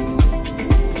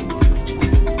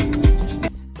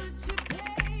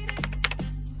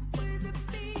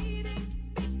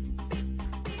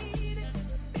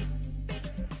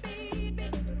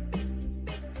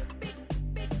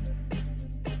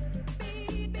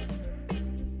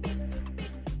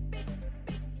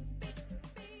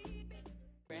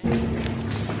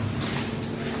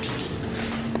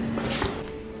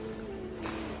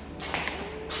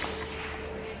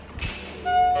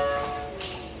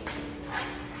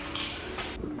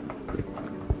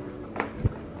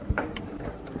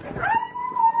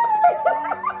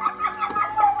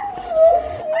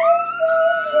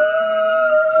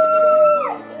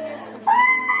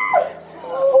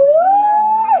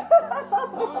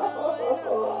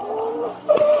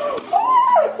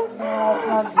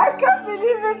 I can't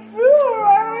believe it too,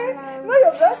 right? No,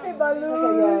 your birthday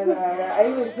balloon.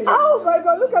 Oh my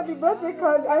god, look at the birthday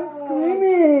card. I'm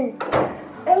screaming.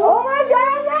 Oh my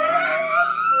god.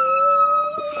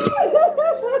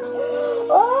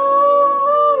 Oh,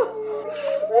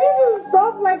 this is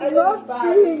stuff like not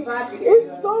speaking.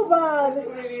 It's so bad.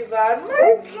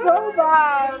 It's so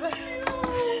bad.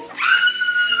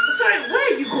 Sorry, where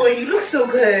are you going? You look so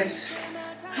good.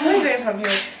 Where are you going from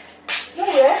here?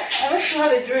 Nowhere. I went to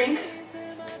have a drink.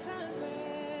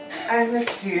 I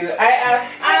miss you. I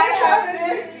have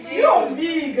missed you. You on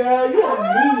me, girl. You on me.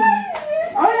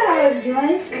 I had a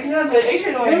drink. Yeah, but you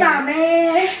should know You're my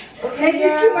man. Thank you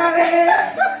to my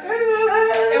man.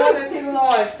 It wasn't 10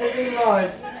 lords. 14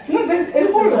 lords. No,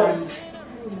 there's 4 lords.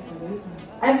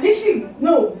 I'm literally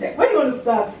no. When do you want to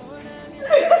start? I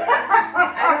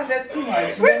know that's too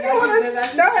much. When do you want to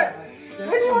start? When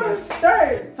do you want to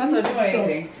start? First of all, do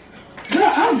anything. No,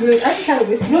 I'm good. I just had a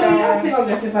whiskey. No, you have to take off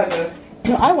the zipper.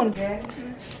 No, I want to.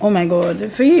 Oh my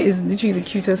god, Faye is literally the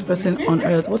cutest person on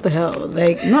earth. What the hell?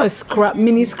 Like, not a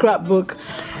mini scrapbook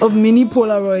of mini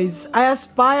Polaroids. I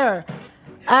aspire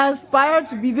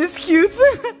to be this cute.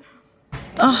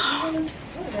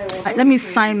 Let me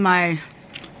sign my.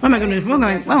 What am I gonna do? What am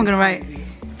I gonna write?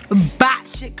 Bat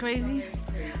shit crazy.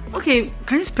 Okay,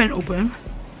 can this pen open?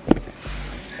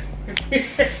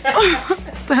 What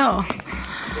the hell?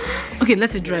 Okay,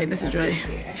 let it dry.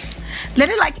 Let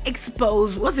it like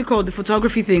expose. What's it called? The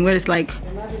photography thing where it's like.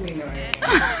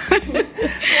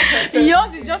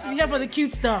 Yours is just here for the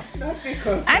cute stuff.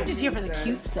 I'm just here for the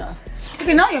cute stuff.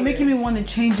 Okay, now you're making me want to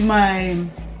change my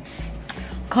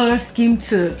color scheme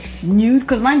to nude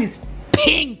because mine is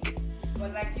pink.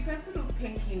 But like you can still do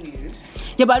pinky nude.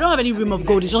 Yeah, but I don't have any rim of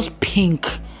gold. It's just pink.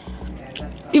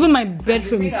 Even my bed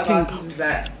frame is pink.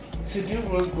 To do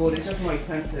rose gold, it's just more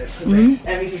expensive.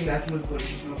 Everything that's rose gold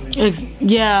is not really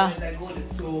yeah. like gold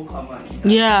is so common.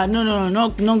 Yeah, no,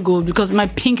 not gold because my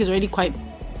pink is already quite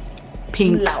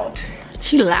pink. Loud.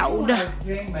 She loud. I was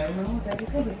doing my mom was like,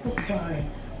 it's gonna be so boring.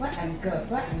 What I'm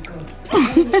good.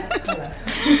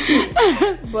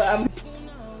 But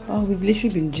oh, we've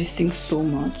literally been gisting so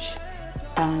much,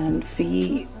 and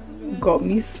Faye got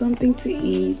me something to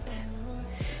eat.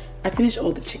 I finished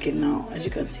all the chicken now, as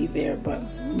you can see there, but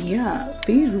yeah,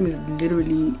 Faye's room is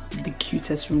literally the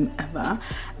cutest room ever,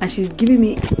 and she's giving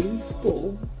me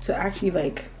inspo to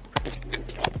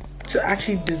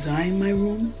actually design my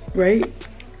room, right?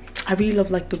 I really love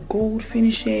like the gold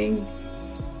finishing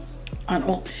and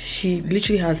all. She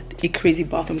literally has a crazy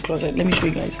bathroom closet. Let me show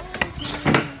you guys.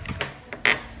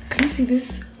 Can you see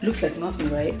this? Looks like nothing,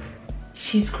 right?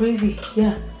 She's crazy.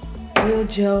 Yeah, oil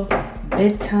gel,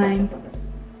 bedtime,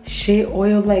 shea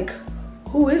oil. Like,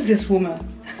 who is this woman?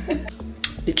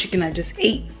 The chicken I just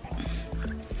ate.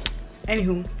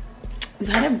 Anywho, we've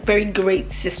had a very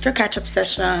great sister catch-up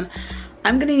session.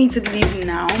 I'm gonna need to leave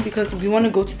now because we want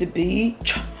to go to the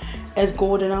beach. As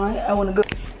Gold and I want to go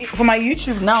for my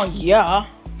YouTube now. Yeah,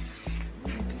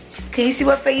 can you see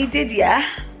what Faye did? Yeah,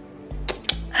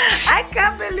 I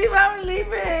can't believe I'm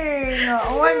leaving.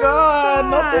 Oh my god,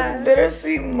 not this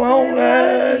bittersweet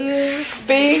moment.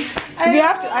 Faye, we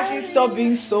have to actually stop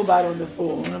being so bad on the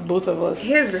phone, both of us.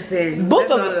 here's the thing. Both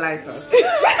of us us. like us. We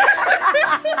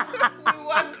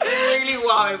worked really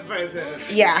well in person.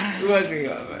 Yeah. We worked really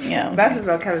well. Yeah. That's just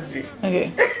our chemistry. Okay,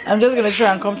 I'm just gonna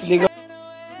try and come to Lagos.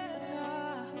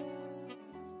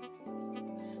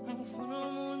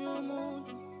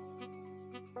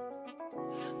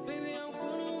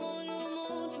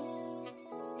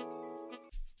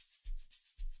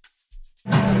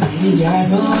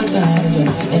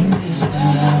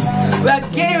 We are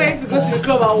getting ready to go to the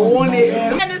club at 1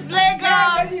 AM. And it's Lagos!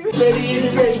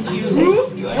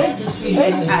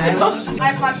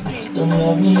 I passed me.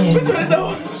 Which one is that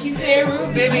one? She's a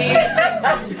room, baby.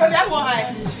 Because that one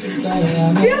eye.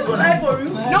 He has one eye for you?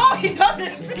 No, he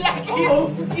doesn't. Like,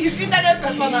 he's internet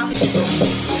persona.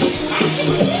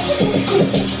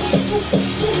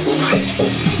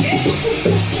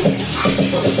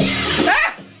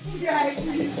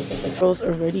 Girls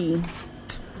are ready.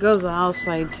 Girls are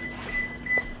outside.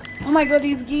 Oh my god,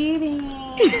 he's giddy.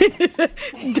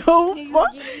 Don't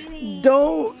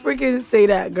freaking say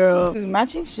that, girl. He's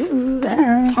matching shoes.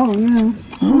 Oh yeah.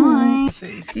 Oh,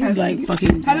 he's like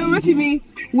fucking. Hello, Recipe.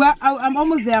 Well, I'm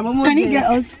almost there. Can you get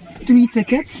us 3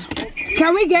 tickets?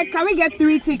 Can we get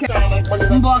 3 tickets? But I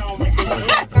was about to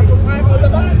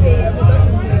say, I forgot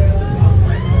to say.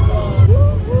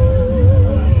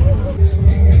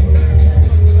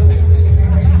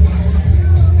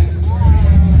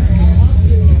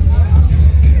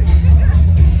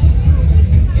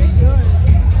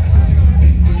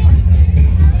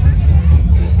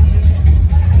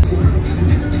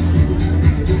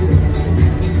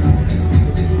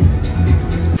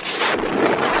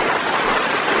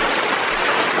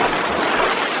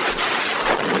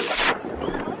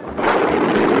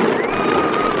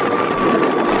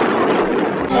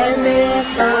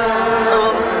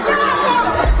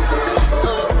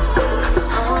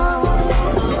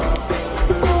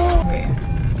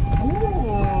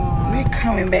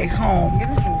 Back home. Give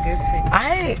us some good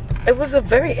things. It was a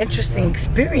very interesting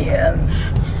experience.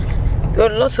 There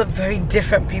were lots of very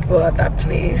different people at that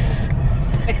place.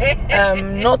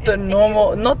 not the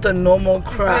normal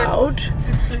crowd.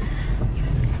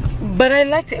 But I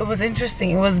liked it. It was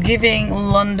interesting. It was giving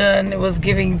London. It was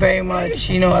giving very much,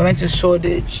 you know. I went to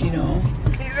Shoreditch, you know.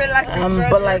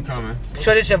 But like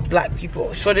Shoreditch of black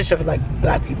people, Shoreditch of like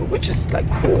black people, which is like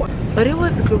cool. But it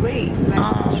was great.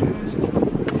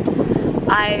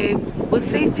 I would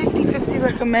say 50-50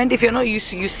 recommend. If you're not used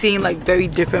to seeing like very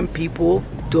different people,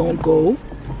 don't go.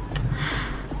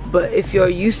 But if you're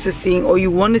used to seeing, or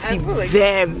you want to see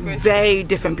very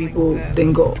different people,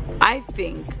 then go.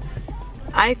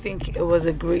 I think it was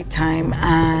a great time.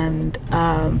 And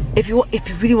if you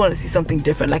really want to see something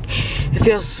different, like if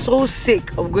you're so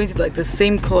sick of going to like the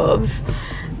same clubs,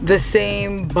 the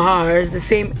same bars, the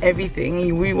same everything, and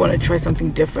you really want to try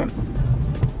something different,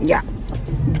 yeah,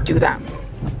 do that.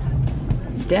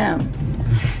 Damn,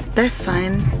 that's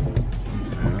fine.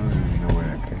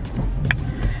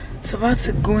 So about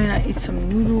to go in and eat some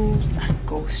noodles and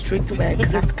go straight to bed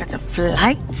because I have to catch a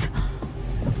flight.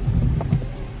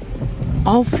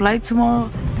 All flight tomorrow.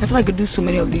 I feel like I do so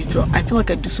many of these drops. I feel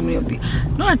like I do so many of these.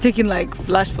 No, I'm taking like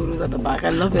flash photos at the back. I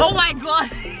love it. Oh my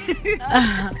god.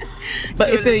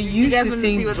 But if they're used to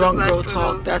seeing drunk girl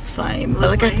talk, that's fine. But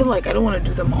like I feel like I don't want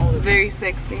to do them all. Very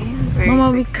sexy.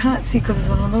 Mama, we can't see because it's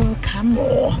on another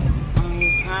camera.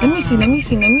 Let me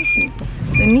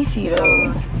see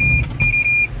though.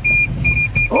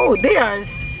 Oh, they are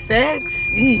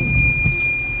sexy.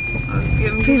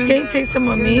 Please, can you take some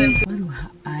of me?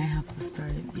 I have to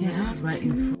start it. Yeah, right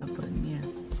in front button. Yes.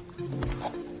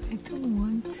 I don't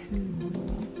want to.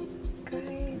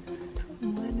 Guys, I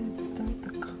don't want to start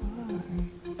the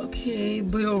car. Okay,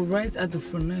 but you're right at the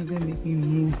front. Now you're gonna make me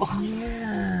move. Oh.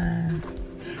 Yeah.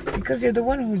 Because you're the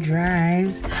one who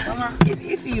drives.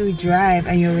 If you drive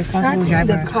and you're a responsible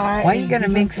driver, why are you gonna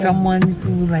make someone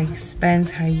who like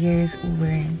spends her years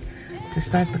Ubering to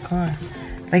start the car?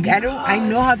 Like I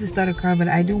know how to start a car, but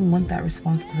I don't want that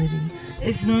responsibility.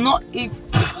 It's not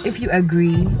if you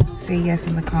agree, say yes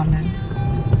in the comments.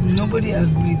 Nobody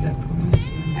agrees, I promise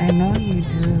you. I know you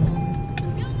do.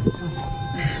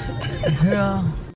 Girl.